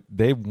do it.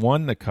 They've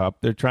won the cup.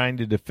 They're trying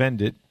to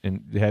defend it,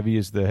 and heavy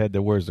is the head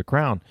that wears the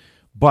crown.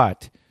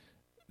 But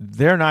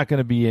they're not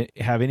going to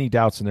have any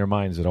doubts in their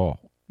minds at all.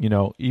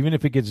 Even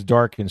if it gets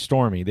dark and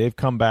stormy, they've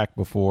come back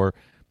before,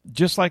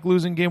 just like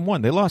losing Game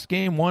 1. They lost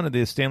Game 1 of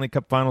the Stanley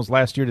Cup Finals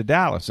last year to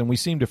Dallas, and we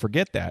seem to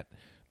forget that.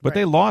 But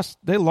they lost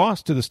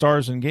to the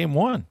Stars in Game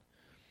 1,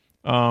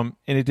 and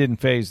it didn't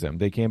faze them.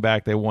 They came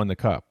back. They won the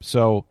cup.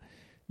 So,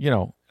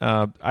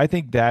 I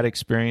think that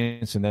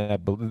experience and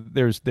that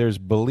there's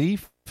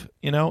belief,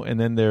 and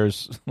then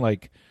there's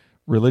like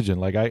religion.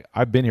 Like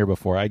I've been here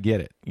before. I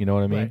get it. You know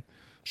what I mean? Right.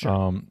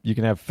 Sure. You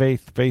can have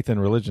faith and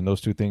religion.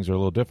 Those two things are a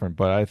little different,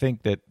 but I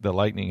think that the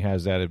Lightning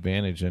has that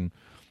advantage.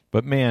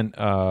 But man,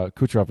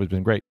 Kucherov has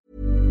been great.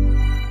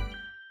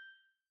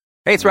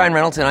 Hey, it's Ryan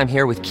Reynolds, and I'm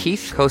here with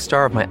Keith,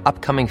 co-star of my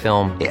upcoming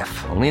film,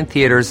 If, only in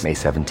theaters May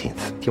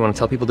 17th. Do you want to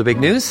tell people the big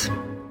news?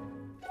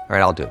 All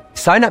right, I'll do it.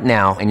 Sign up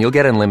now and you'll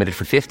get unlimited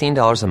for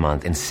 $15 a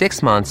month and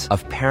 6 months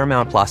of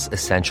Paramount Plus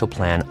Essential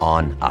Plan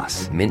on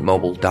us.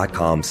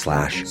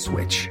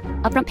 MintMobile.com/switch.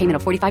 Upfront payment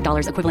of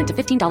 $45 equivalent to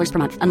 $15 per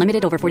month.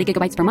 Unlimited over 40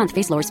 gigabytes per month.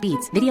 Face lower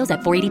speeds. Videos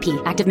at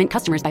 480p. Active Mint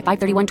customers by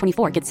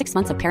 531.24 get 6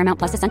 months of Paramount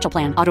Plus Essential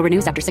Plan. Auto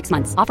renews after 6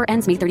 months. Offer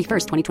ends May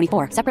 31st,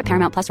 2024. Separate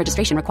Paramount Plus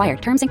registration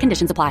required. Terms and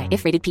conditions apply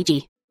if rated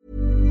PG.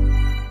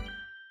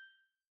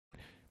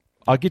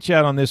 I'll get you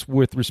out on this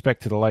with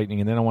respect to the Lightning,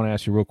 and then I want to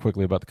ask you real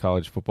quickly about the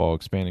college football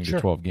expanding Sure.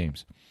 to 12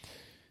 games.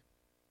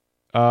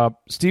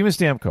 Steven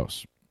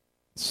Stamkos,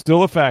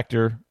 still a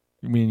factor.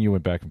 Me and you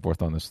went back and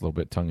forth on this a little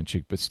bit,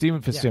 tongue-in-cheek, but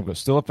Steven Stamkos,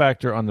 still a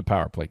factor on the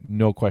power play.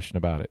 No question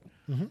about it.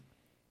 Mm-hmm.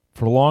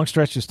 For long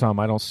stretches, Tom,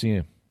 I don't see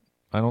him.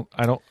 I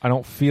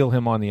don't feel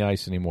him on the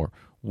ice anymore.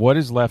 What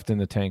is left in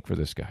the tank for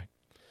this guy?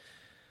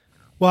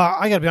 Well,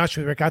 I got to be honest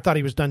with you, Rick. I thought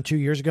he was done 2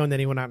 years ago, and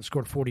then he went out and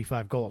scored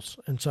 45 goals.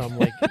 And so I'm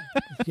like,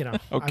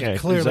 Okay, I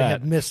clearly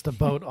had missed the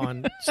boat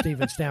on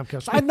Steven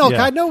Stamkos.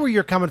 I know where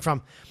you're coming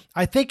from.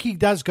 I think he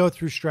does go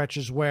through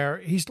stretches where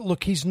he's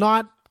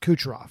not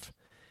Kucherov.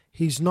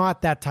 He's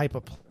not that type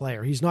of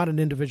player. He's not an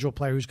individual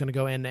player who's going to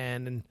go end to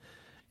end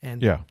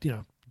and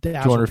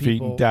dazzle 200 feet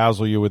people. and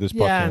dazzle you with his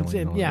puck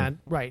handling.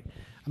 Right.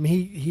 I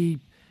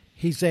mean,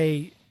 he's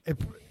a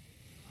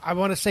I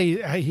want to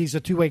say he's a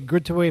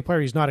good two-way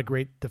player. He's not a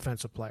great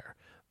defensive player,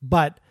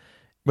 but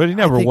he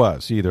never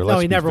was either. No,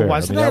 he never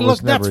was. I mean,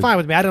 that's fine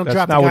with me. I don't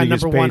drop the guy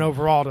number one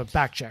overall to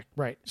back check.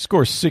 Right.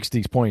 Scores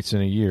 60 points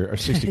in a year or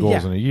 60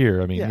 goals in a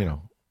year. I mean,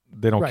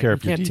 they don't care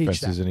if your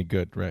defense is any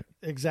good, right?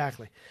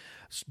 Exactly.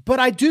 But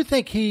I do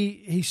think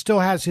he still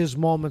has his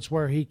moments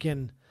where he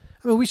can.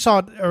 I mean, we saw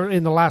it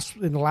in the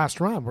last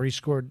round where he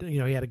scored. He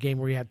had a game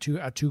where he had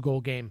a 2-goal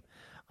game.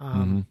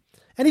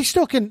 And he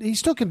still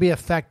can be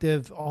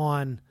effective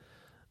on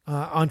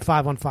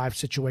 5-on-5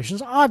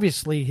 situations.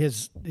 Obviously,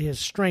 his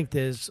strength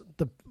is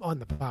on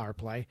the power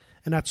play,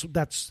 and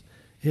that's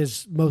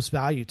his most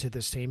value to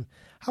this team.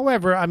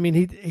 However, I mean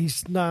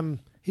he's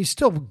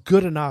still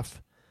good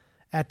enough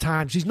at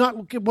times. He's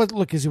not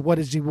what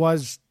he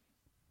was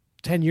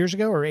 10 years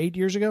ago or 8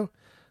 years ago,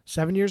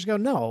 7 years ago.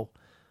 No,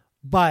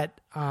 but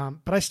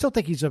I still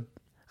think he's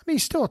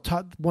still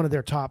one of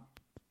their top.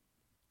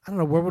 I don't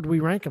know, where would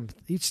we rank him?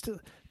 He's still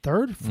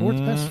third, fourth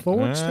best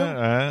forward still.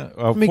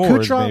 I mean,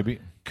 forward, Kucherov, maybe.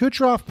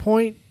 Kucherov,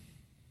 Point,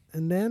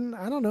 and then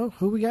I don't know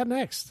who we got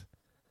next.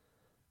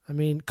 I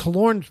mean,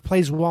 Killorn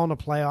plays well in the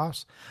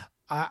playoffs.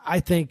 I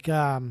think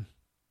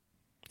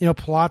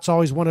Palat's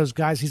always one of those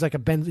guys. He's like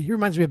he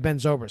reminds me of Ben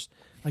Zobrist.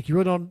 Like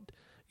you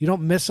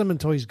don't miss him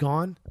until he's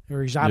gone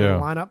or he's out of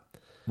the lineup.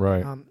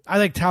 Right. I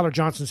think Tyler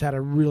Johnson's had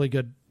a really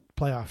good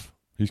playoff.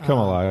 He's come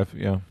alive.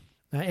 Yeah.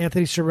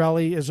 Anthony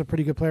Cirelli is a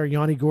pretty good player.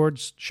 Yanni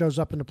Gourdes shows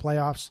up in the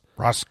playoffs.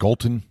 Ross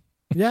Colton.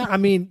 Yeah, I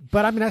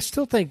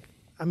still think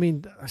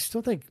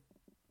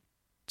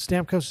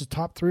Stamkos is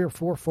top 3 or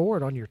 4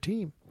 forward on your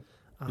team.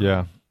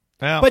 Yeah.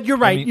 Well, but you're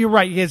right. You're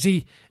right. Is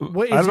he?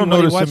 I don't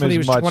notice him when he as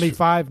was much.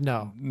 25.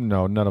 No,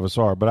 none of us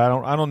are. But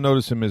I don't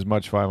notice him as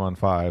much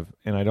 5-on-5,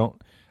 and I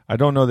don't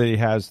know that he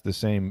has the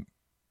same.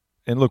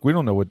 And look, we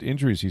don't know what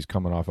injuries he's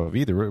coming off of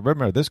either.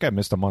 Remember, this guy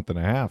missed a month and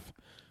a half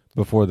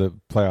before the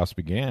playoffs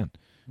began.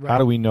 Right. How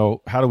do we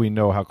know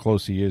how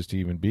close he is to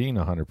even being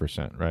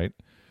 100%? Right.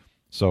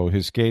 So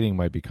his skating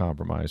might be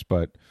compromised,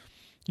 but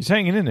he's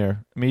hanging in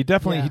there. I mean, he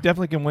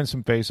definitely can win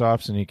some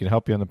faceoffs, and he can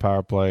help you on the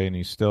power play, and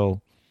he's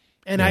still.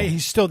 And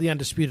he's still the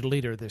undisputed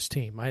leader of this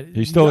team.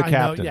 He's still the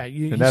captain.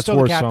 He's that's still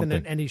worth the captain,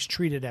 something. and he's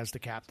treated as the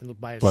captain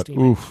by his team.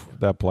 But oof,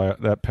 that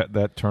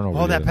turnover.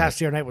 Oh, that pass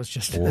the other night was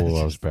just. Oh,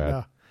 that was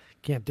bad.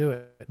 Can't do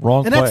it.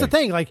 Wrong and play. That's the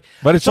thing.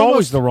 But it's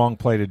always the wrong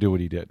play to do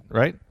what he did,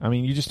 right? I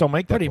mean, you just don't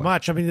make that pretty play.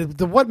 much. I mean,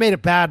 what made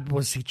it bad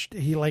was he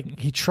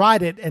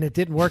tried it and it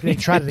didn't work, and he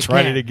tried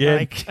it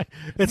again.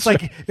 It's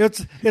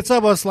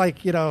almost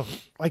like a little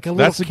kid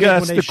that's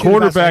when they the shoot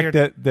quarterback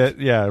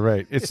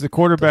right. It's the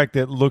quarterback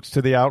that looks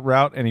to the out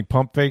route and he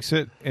pump fakes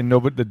it, and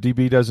the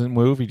DB doesn't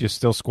move. He's just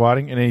still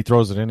squatting, and then he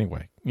throws it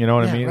anyway. You know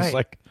what I mean? Right. It's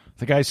like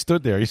the guy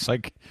stood there. He's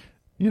like,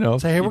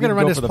 say, hey, we're going to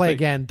run this play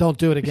again. Don't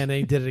do it again. And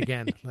he did it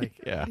again. Like,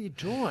 what are you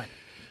doing?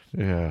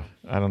 Yeah,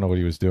 I don't know what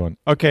he was doing.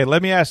 Okay,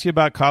 let me ask you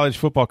about college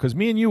football, because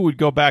me and you would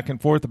go back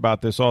and forth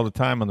about this all the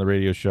time on the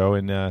radio show,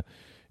 and I'm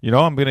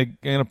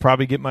gonna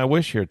probably get my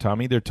wish here,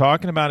 Tommy. They're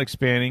talking about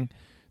expanding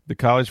the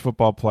college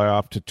football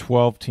playoff to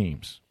 12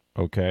 teams.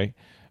 Okay,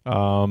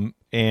 and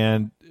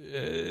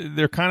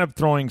they're kind of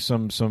throwing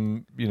some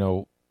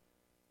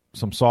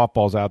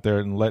softballs out there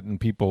and letting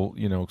people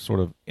sort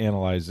of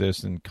analyze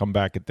this and come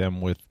back at them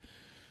with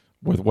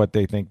what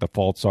they think the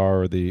faults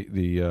are, or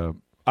the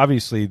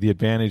obviously the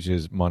advantage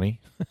is money.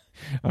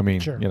 I mean,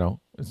 Sure. they're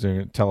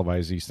going to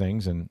televise these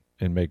things and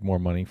make more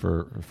money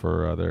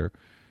for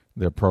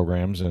their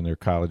programs and their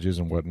colleges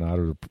and whatnot,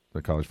 or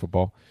the college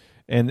football.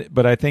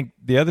 But I think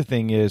the other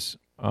thing is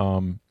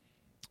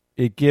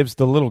it gives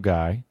the little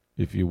guy,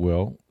 if you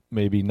will,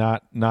 maybe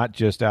not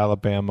just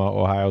Alabama,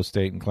 Ohio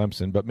State, and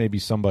Clemson, but maybe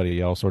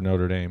somebody else or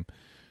Notre Dame,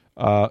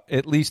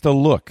 at least a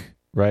look,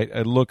 right?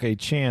 A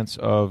chance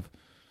of,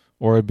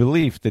 or a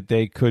belief that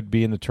they could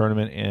be in the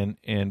tournament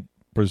and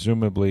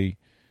presumably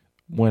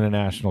win a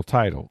national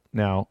title.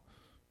 Now,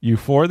 you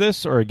for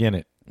this or against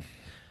it?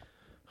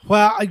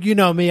 Well, you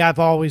know me, I've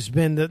always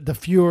been the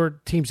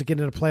fewer teams that get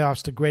into the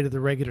playoffs, the greater the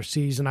regular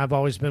season. I've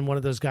always been one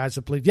of those guys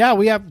that believe,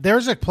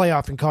 there's a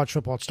playoff in college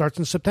football. It starts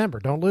in September.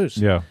 Don't lose.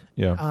 Yeah.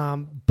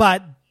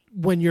 But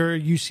when you're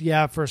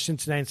UCF or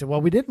Cincinnati and say, well,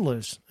 we didn't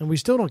lose and we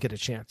still don't get a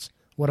chance.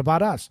 What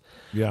about us?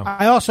 Yeah.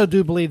 I also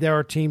do believe there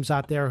are teams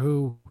out there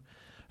who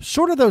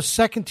sort of those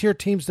second-tier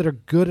teams that are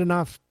good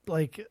enough,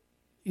 like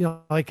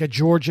a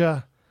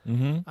Georgia,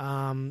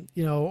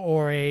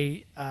 or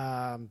a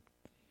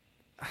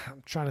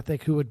I'm trying to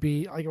think who would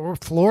be, or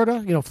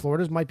Florida.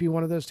 Florida's might be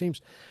one of those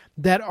teams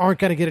that aren't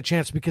going to get a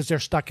chance because they're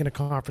stuck in a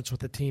conference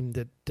with a team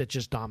that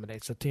just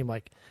dominates, a team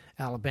like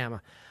Alabama.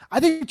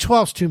 I think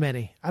 12's too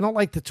many. I don't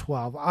like the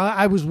 12.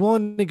 I was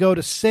willing to go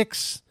to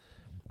 6,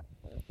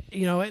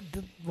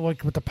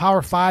 like with the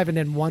Power 5 and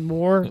then one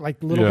more, like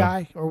the little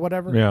guy or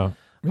whatever. Yeah.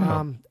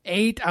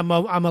 8, I'm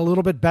a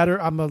little bit better.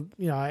 A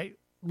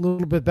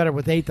little bit better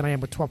with 8 than I am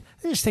with 12.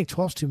 I just think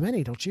 12's too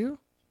many, don't you?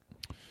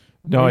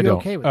 No, I don't.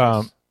 Okay with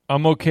this?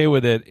 I'm okay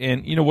with it.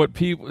 And you know what,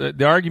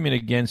 the argument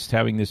against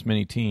having this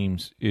many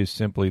teams is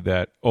simply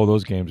that,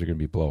 those games are going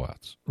to be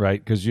blowouts,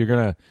 right? Because you're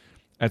going to,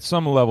 at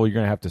some level, you're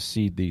going to have to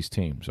seed these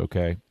teams,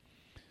 okay?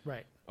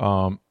 Right.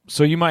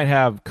 So you might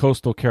have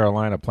Coastal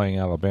Carolina playing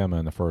Alabama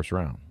in the first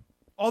round.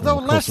 Although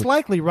less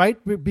likely, right?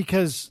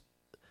 Because,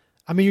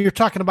 you're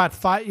talking about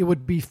 5, it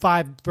would be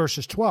 5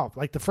 versus 12.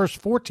 Like the first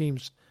 4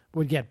 teams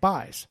would get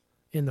buys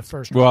in the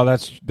first round. Well,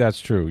 that's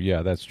true.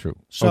 Yeah, that's true.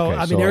 So,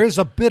 okay, there is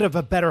a bit of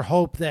a better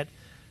hope that,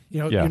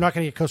 you're not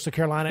going to get Coastal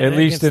Carolina at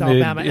least against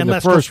Alabama in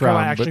unless the first Coastal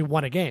Carolina round, actually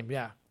won a game.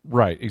 Yeah.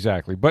 Right,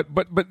 exactly. But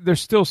there's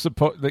still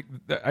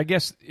I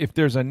guess if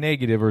there's a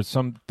negative or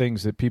some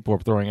things that people are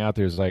throwing out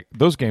there is like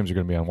those games are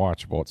going to be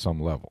unwatchable at some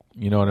level.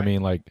 You know what I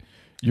mean? Like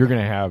you're going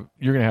to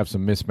have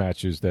some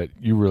mismatches that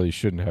you really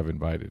shouldn't have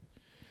invited.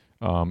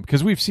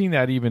 Because we've seen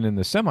that even in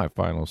the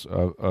semifinals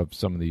of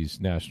some of these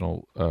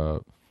national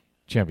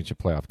championship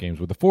playoff games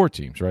with the 4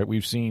 teams, right?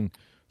 We've seen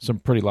some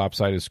pretty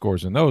lopsided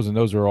scores in those, and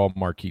those are all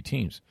marquee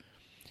teams.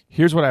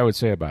 Here's what I would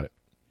say about it.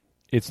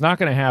 It's not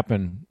going to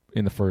happen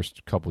in the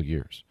first couple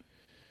years.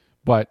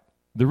 But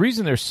the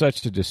reason there's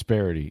such a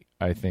disparity,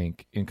 I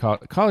think, in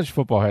college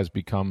football has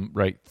become,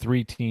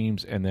 3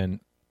 teams and then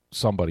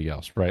somebody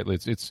else, right?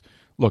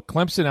 Look,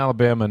 Clemson,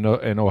 Alabama,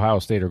 and Ohio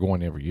State are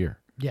going every year.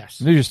 Yes.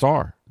 They just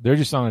are. They're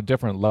just on a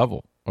different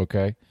level,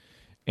 okay?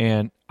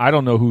 And I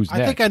don't know who's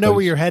next. I think I know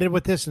where you're headed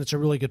with this, and it's a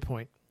really good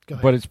point. Go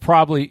ahead. But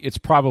it's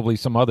probably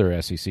some other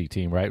SEC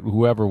team, right?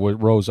 Whoever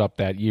rose up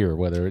that year,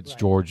 whether it's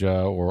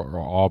Georgia or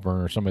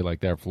Auburn or somebody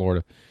like that,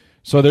 Florida.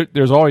 So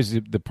there's always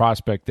the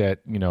prospect that,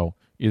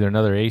 either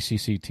another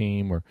ACC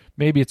team or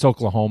maybe it's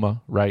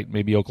Oklahoma, right?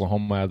 Maybe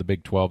Oklahoma out of the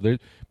Big 12.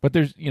 But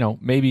there's,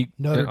 maybe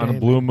on a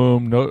blue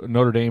moon,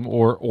 Notre Dame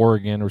or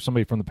Oregon or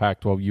somebody from the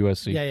Pac-12,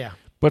 USC. Yeah.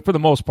 But for the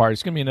most part,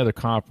 it's going to be another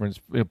conference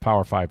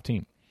Power 5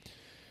 team.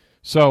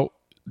 So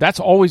that's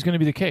always going to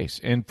be the case.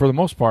 And for the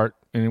most part,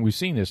 and we've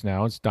seen this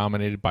now, it's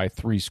dominated by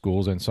 3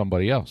 schools and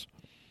somebody else.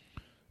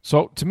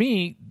 So to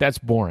me, that's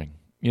boring.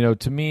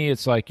 To me,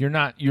 it's like you're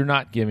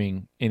not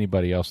giving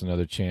anybody else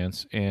another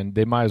chance, and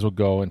they might as well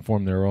go and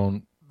form their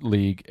own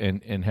league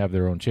and have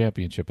their own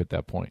championship at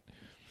that point.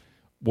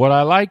 What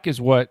I like is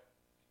what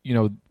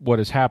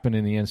has happened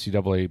in the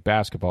NCAA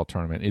basketball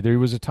tournament. There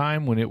was a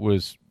time when it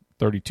was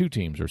 32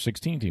 teams or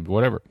 16 teams,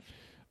 whatever.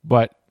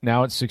 But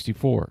now it's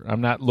 64.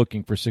 I'm not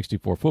looking for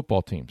 64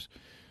 football teams.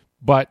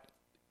 But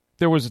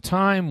there was a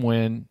time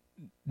when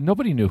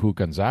nobody knew who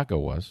Gonzaga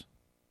was,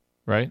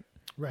 right?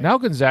 Now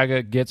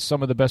Gonzaga gets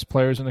some of the best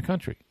players in the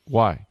country.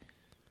 Why?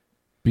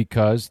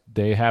 Because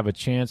they have a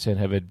chance and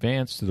have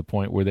advanced to the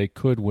point where they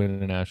could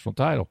win a national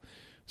title.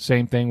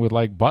 Same thing with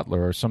like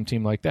Butler or some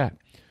team like that.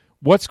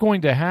 What's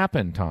going to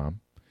happen, Tom,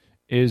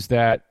 is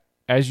that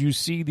as you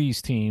see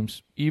these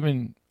teams,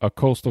 even a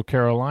Coastal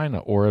Carolina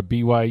or a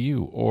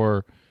BYU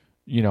or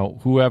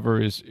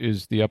whoever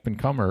is the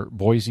up-and-comer,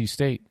 Boise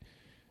State,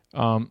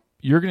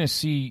 you're going to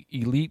see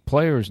elite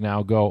players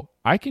now go,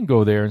 I can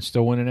go there and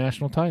still win a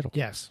national title.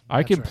 Yes.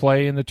 I can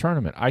play in the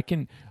tournament.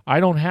 I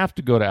don't have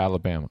to go to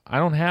Alabama. I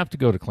don't have to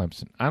go to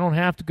Clemson. I don't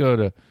have to go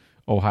to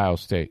Ohio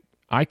State.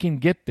 I can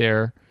get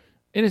there,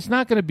 and it's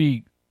not going to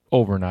be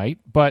overnight,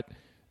 but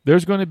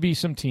there's going to be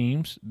some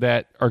teams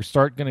that are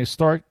going to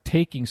start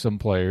taking some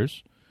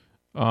players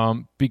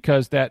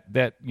because that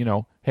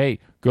hey,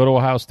 go to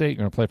Ohio State, you're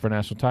going to play for a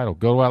national title.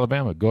 Go to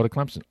Alabama, go to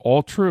Clemson.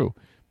 All true.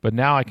 But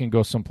now I can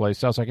go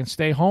someplace else. I can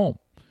stay home.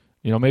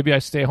 Maybe I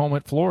stay home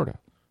at Florida.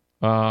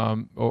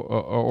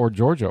 or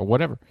Georgia or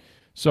whatever.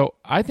 So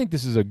I think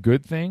this is a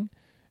good thing,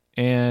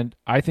 and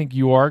I think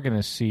you are going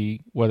to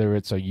see, whether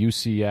it's a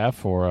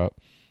UCF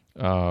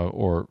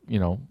or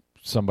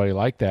somebody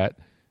like that,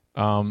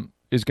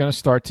 is going to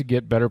start to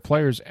get better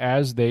players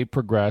as they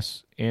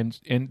progress, and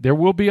there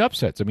will be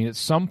upsets. I mean, at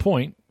some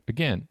point,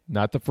 again,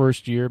 not the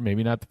first year,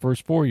 maybe not the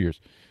first 4 years,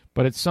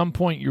 but at some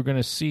point you're going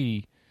to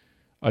see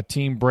a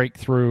team break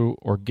through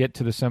or get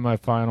to the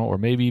semifinal or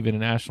maybe even a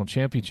national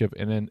championship,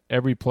 and then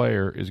every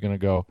player is going to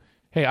go,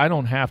 hey, I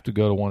don't have to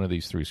go to one of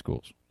these three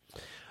schools.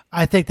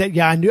 I think that,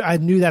 I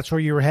knew that's where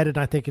you were headed,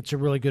 and I think it's a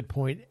really good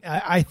point.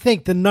 I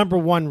think the number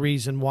one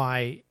reason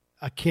why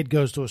a kid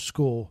goes to a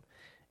school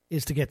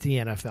is to get to the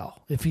NFL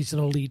if he's an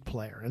elite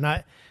player.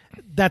 And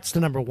that's the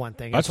number one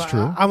thing. That's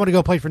true. I want to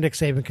go play for Nick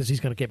Saban because he's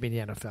going to get me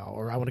in the NFL,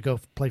 or I want to go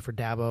play for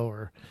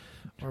Dabo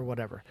or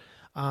whatever.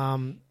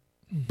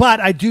 But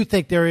I do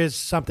think there is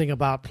something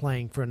about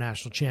playing for a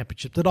national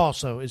championship that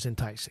also is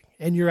enticing.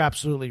 And you're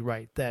absolutely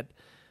right that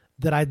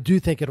I do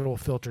think it will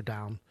filter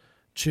down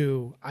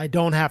to, I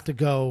don't have to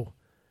go.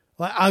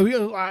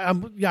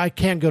 I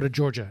can go to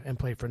Georgia and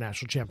play for a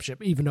national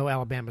championship, even though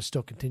Alabama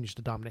still continues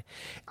to dominate.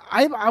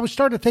 I was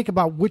starting to think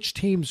about which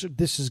teams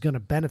this is going to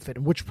benefit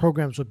and which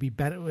programs would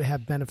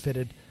have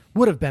benefited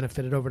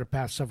over the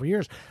past several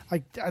years. I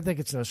think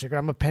it's no secret.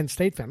 I'm a Penn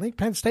State fan. I think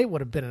Penn State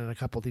would have been in a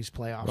couple of these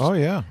playoffs. Oh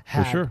yeah,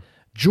 for sure.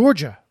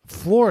 Georgia,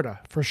 Florida,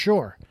 for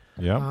sure.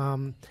 Yeah.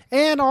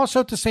 And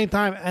also at the same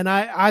time, and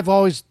I've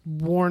always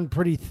worn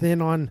pretty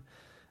thin on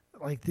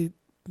like the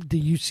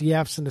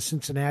UCFs and the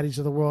Cincinnatis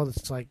of the world.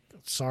 It's like,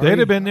 sorry, they'd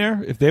have been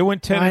there if they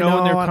went 10-0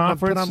 in their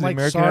conference. I'm like,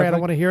 sorry, I don't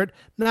want to hear it.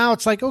 Now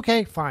it's like,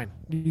 okay, fine.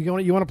 You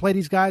want to play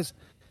these guys?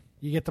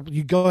 You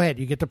go ahead.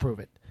 You get to prove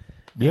it.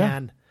 Yeah.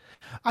 And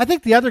I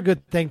think the other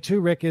good thing too,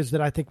 Rick, is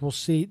that I think we'll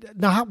see.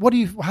 Now, how do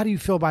you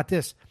feel about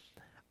this?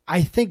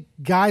 I think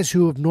guys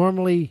who have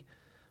normally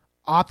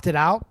opted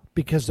out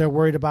because they're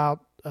worried about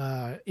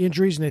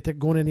injuries and they're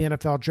going in the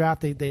NFL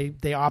draft,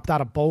 they opt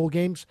out of bowl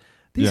games.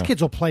 These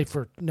kids will play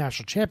for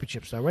national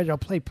championships, though, right? They'll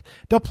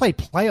play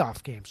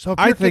playoff games. So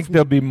I think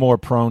they'll be more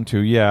prone to.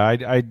 Yeah,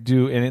 I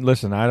do. And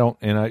listen,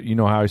 you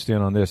know how I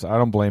stand on this. I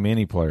don't blame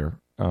any player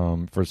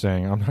for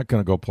saying I'm not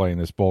going to go play in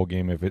this bowl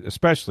game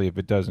especially if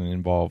it doesn't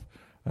involve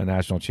a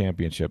national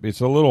championship.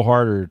 It's a little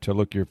harder to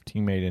look your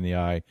teammate in the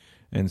eye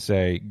and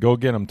say, "Go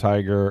get him,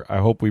 Tiger. I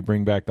hope we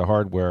bring back the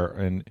hardware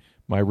and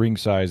my ring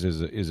size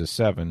is a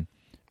 7."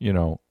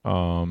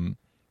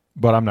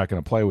 But I'm not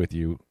going to play with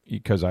you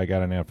because I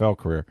got an NFL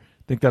career.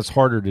 I think that's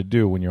harder to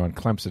do when you're on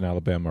Clemson,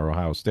 Alabama, or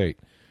Ohio State,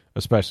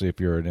 especially if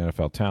you're an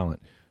NFL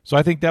talent. So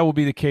I think that will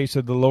be the case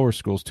of the lower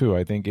schools too.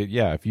 I think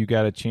if you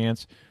got a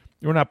chance,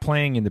 we're not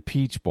playing in the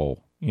Peach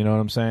Bowl. You know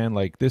what I'm saying?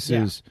 Like this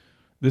is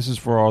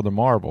for all the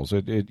marbles.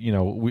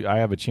 I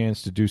have a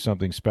chance to do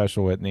something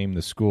special at Name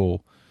the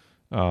School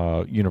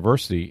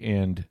University,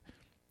 and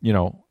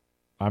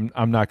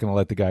I'm not going to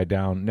let the guy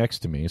down next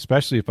to me,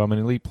 especially if I'm an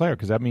elite player,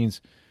 because that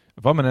means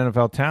if I'm an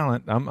NFL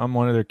talent, I'm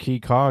one of their key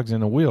cogs in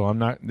the wheel.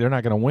 They're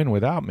not going to win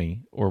without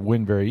me or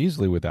win very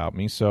easily without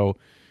me. So,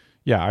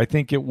 yeah, I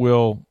think it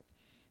will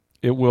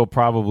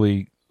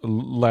probably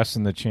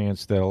lessen the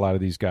chance that a lot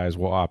of these guys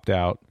will opt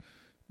out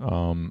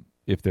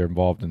if they're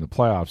involved in the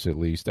playoffs at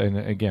least. And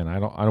again, I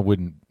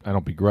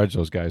don't begrudge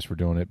those guys for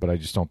doing it, but I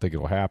just don't think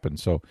it'll happen.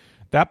 So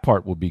that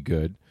part will be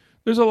good.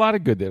 There's a lot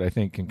of good that I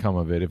think can come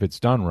of it if it's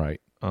done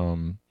right.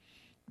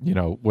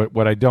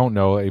 What I don't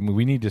know, I mean,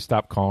 we need to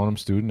stop calling them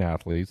student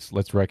athletes.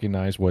 Let's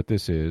recognize what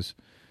this is.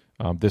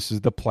 This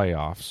is the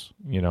playoffs.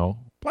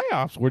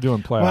 Playoffs. We're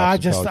doing playoffs.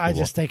 Well, I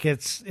just think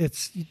it's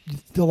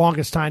the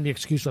longest time the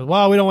excuse was,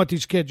 well, we don't want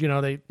these kids.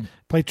 They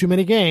play too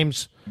many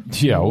games.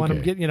 Yeah, we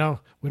want them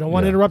we don't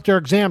want to interrupt their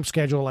exam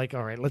schedule. Like,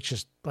 all right,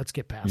 let's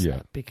get past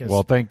that because.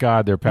 Well, thank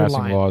God they're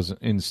passing laws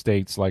in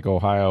states like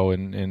Ohio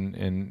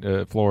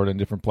and Florida and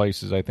different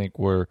places. I think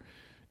where.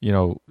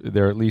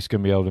 They're at least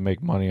going to be able to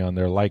make money on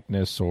their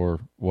likeness or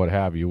what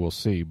have you. We'll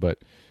see. But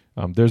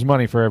there's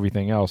money for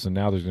everything else, and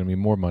now there's going to be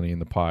more money in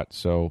the pot.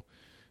 So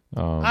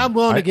I'm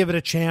willing to give it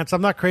a chance.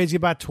 I'm not crazy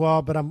about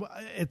 12, but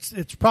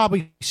it's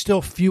probably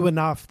still few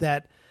enough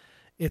that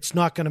it's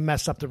not going to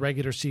mess up the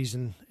regular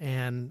season.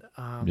 And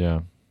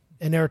and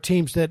there are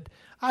teams that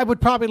I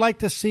would probably like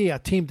to see a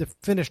team that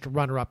finished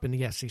runner-up in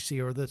the SEC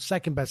or the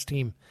second-best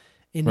team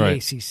in the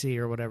ACC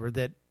or whatever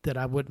that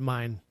I wouldn't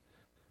mind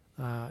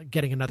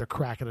getting another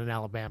crack at an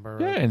Alabama.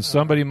 And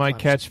somebody might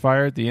catch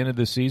fire at the end of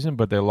the season,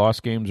 but they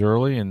lost games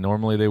early, and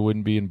normally they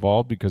wouldn't be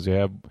involved because they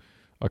have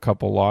a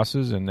couple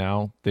losses, and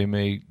now they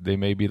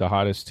may be the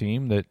hottest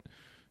team that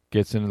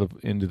gets into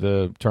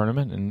the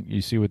tournament, and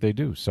you see what they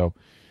do. So,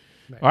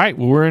 all right,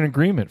 well, we're in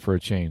agreement for a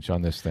change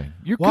on this thing.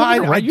 You're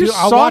right. You're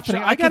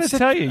softening. I got to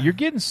tell you, you're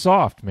getting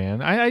soft, man.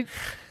 Well,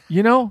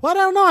 I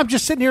don't know. I'm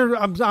just sitting here.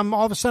 I'm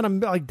all of a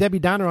sudden I'm like Debbie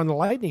Downer on the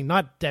Lightning,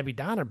 not Debbie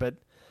Downer, but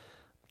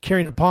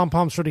carrying the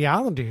pom-poms for the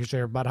Islanders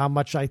there about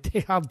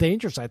how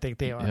dangerous I think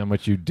they are. How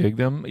much you dig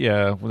them?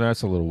 Yeah, well,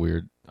 that's a little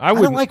weird. I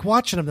don't like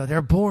watching them though.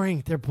 They're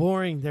boring. They're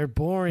boring.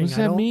 What does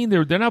that mean?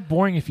 They're not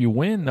boring if you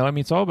win. No, I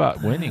mean it's all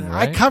about winning,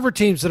 right? I cover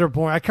teams that are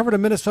boring. I covered a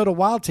Minnesota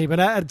Wild team,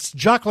 and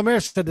Jacques Lemaire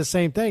said the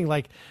same thing.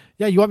 Like,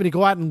 yeah, you want me to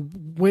go out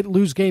and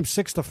lose games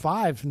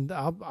 6-5, and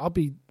I'll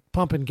be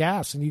pumping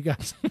gas, and you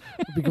guys will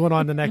be going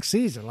on the next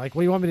season. Like,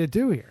 what do you want me to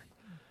do here?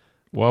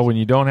 Well, when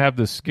you don't have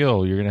the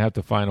skill, you're going to have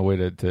to find a way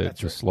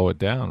to slow it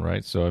down,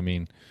 right? So, I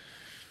mean,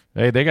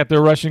 hey, they got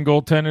their Russian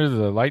goaltender.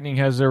 The Lightning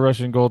has their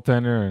Russian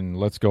goaltender, and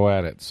let's go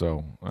at it.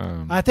 So,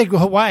 I think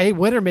Hawaii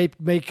winner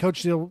may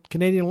coach the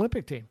Canadian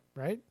Olympic team,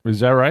 right?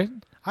 Is that right?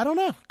 I don't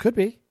know. Could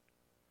be.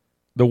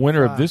 The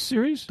winner of this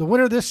series? The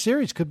winner of this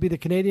series could be the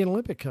Canadian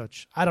Olympic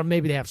coach.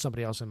 Maybe they have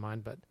somebody else in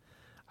mind, but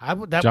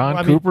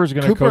John Cooper is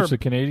going to coach the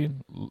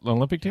Canadian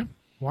Olympic team?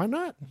 Why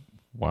not?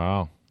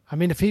 Wow. I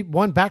mean, if he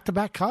won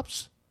back-to-back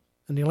cups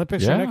in the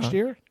Olympics next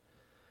year.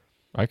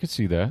 I could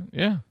see that,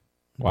 yeah.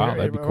 Wow,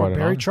 that'd be quite an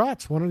Barry honor.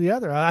 Trotz, one or the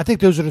other. I think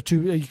those are the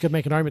two. You could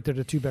make an argument they're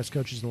the two best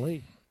coaches in the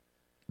league.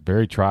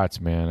 Barry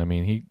Trotz, man. I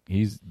mean,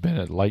 he's been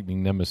a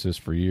Lightning nemesis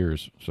for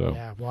years. So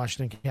yeah,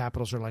 Washington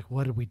Capitals are like,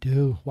 what did we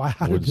do? Why?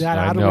 How did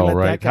that?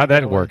 How'd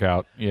that work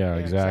out? Yeah,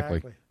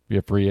 exactly. Be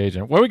a free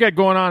agent. What do we got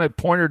going on at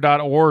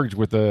Pointer.org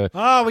with the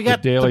we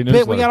got daily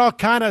newsletter? We got all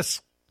kind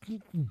of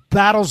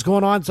battles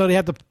going on. So they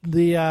have the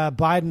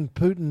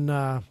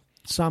Biden-Putin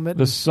summit.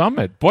 The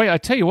summit. Boy, I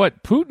tell you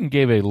what, Putin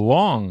gave a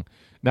long.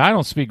 Now I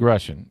don't speak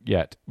Russian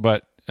yet,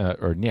 but that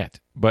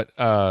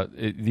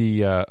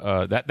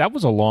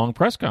was a long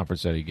press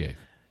conference that he gave.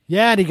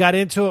 Yeah, and he got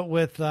into it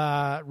with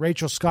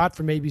Rachel Scott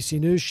from ABC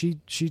News. She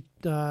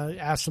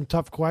asked some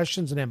tough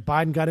questions, and then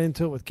Biden got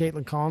into it with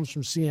Caitlin Collins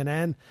from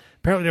CNN.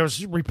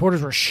 Apparently,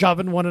 reporters were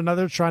shoving one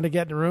another, trying to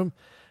get in the room.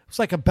 It's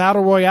like a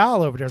battle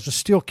royale over there. It's a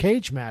steel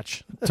cage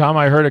match. Tom,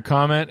 I heard a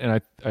comment, and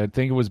I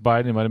think it was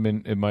Biden.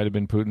 It might have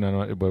been Putin, I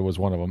don't know, but it was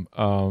one of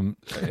them.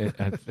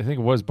 I think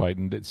it was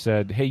Biden that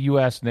said, "Hey, you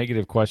asked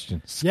negative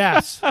questions."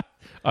 Yes,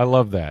 I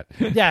love that.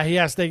 Yeah, he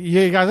asked.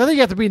 You guys, I think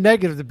you have to be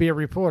negative to be a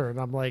reporter, and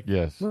I'm like,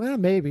 yes, well,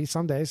 maybe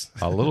some days.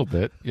 A little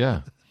bit,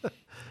 yeah.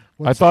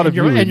 I thought of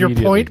you, and your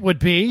point would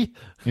be,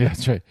 yeah,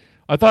 that's right.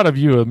 I thought of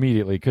you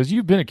immediately because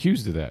you've been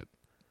accused of that.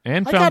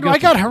 And I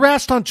got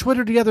harassed on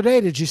Twitter the other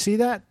day. Did you see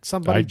that?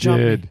 Somebody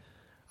jumped me.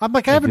 I'm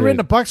like, I haven't written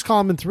a Bucks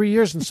column in 3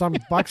 years, and some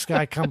Bucks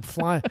guy come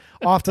flying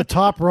off the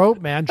top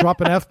rope, man,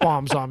 dropping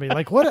F-bombs on me.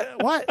 Like, what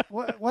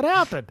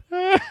happened?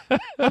 I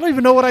don't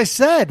even know what I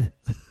said.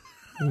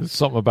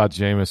 Something about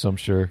Jameis, I'm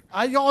sure.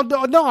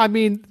 No, I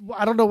mean,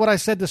 I don't know what I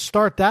said to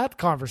start that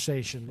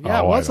conversation.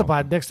 Yeah, it was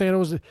about it. Next thing I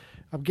know,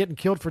 I'm getting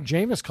killed for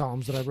Jameis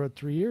columns that I wrote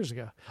 3 years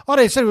ago. Oh,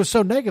 they said it was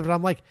so negative. And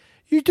I'm like,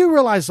 you do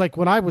realize, like,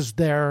 when I was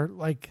there,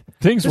 like,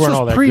 things weren't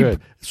all that good.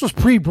 This was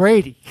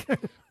pre-Brady.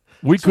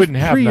 We couldn't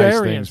have nice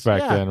things back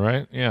then,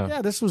 right? Yeah.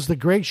 Yeah, this was the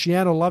Greg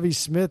Schiano, Lovie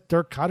Smith,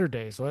 Dirk Cutter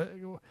days. What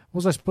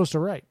was I supposed to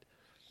write?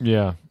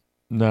 Yeah.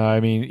 No,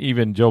 I mean,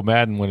 even Joe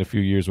Madden went a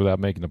few years without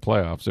making the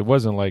playoffs. It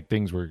wasn't like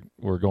things were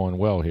going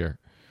well here.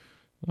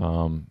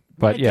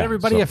 But yeah, did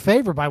everybody a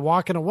favor by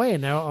walking away,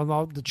 and now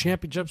all the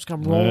championships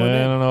come rolling in.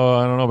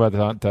 I don't know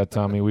about that,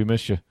 Tommy. We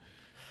miss you.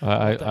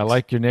 I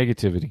like your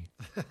negativity.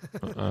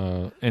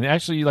 And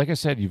actually, like I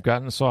said, you've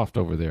gotten soft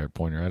over there at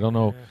Pointer. I don't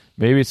know. Yeah.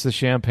 Maybe it's the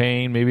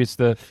champagne. Maybe it's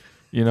the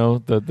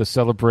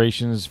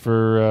celebrations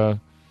for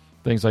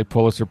things like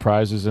Pulitzer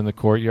Prizes in the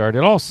courtyard.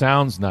 It all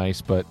sounds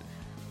nice, but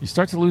you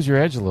start to lose your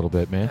edge a little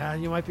bit, man. Yeah,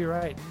 you might be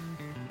right.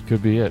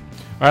 Could be it.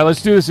 All right,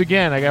 let's do this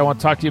again. I want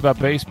to talk to you about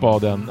baseball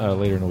down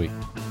later in the week.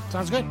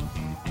 Sounds good.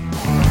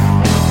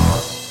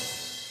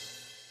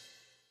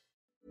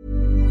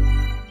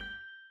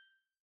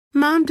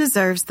 Mom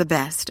deserves the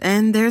best,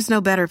 and there's no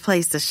better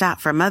place to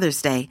shop for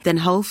Mother's Day than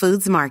Whole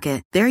Foods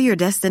Market. They're your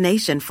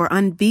destination for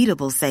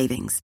unbeatable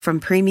savings, from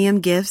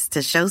premium gifts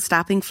to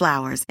show-stopping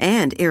flowers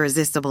and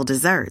irresistible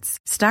desserts.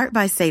 Start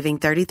by saving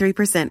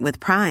 33% with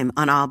Prime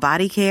on all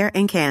body care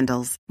and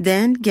candles.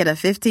 Then get a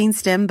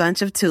 15-stem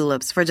bunch of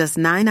tulips for just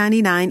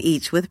 $9.99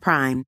 each with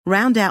Prime.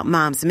 Round out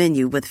Mom's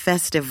menu with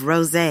festive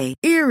rosé,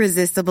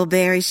 irresistible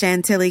berry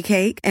chantilly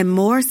cake, and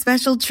more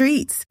special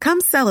treats.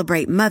 Come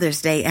celebrate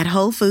Mother's Day at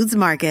Whole Foods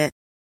Market.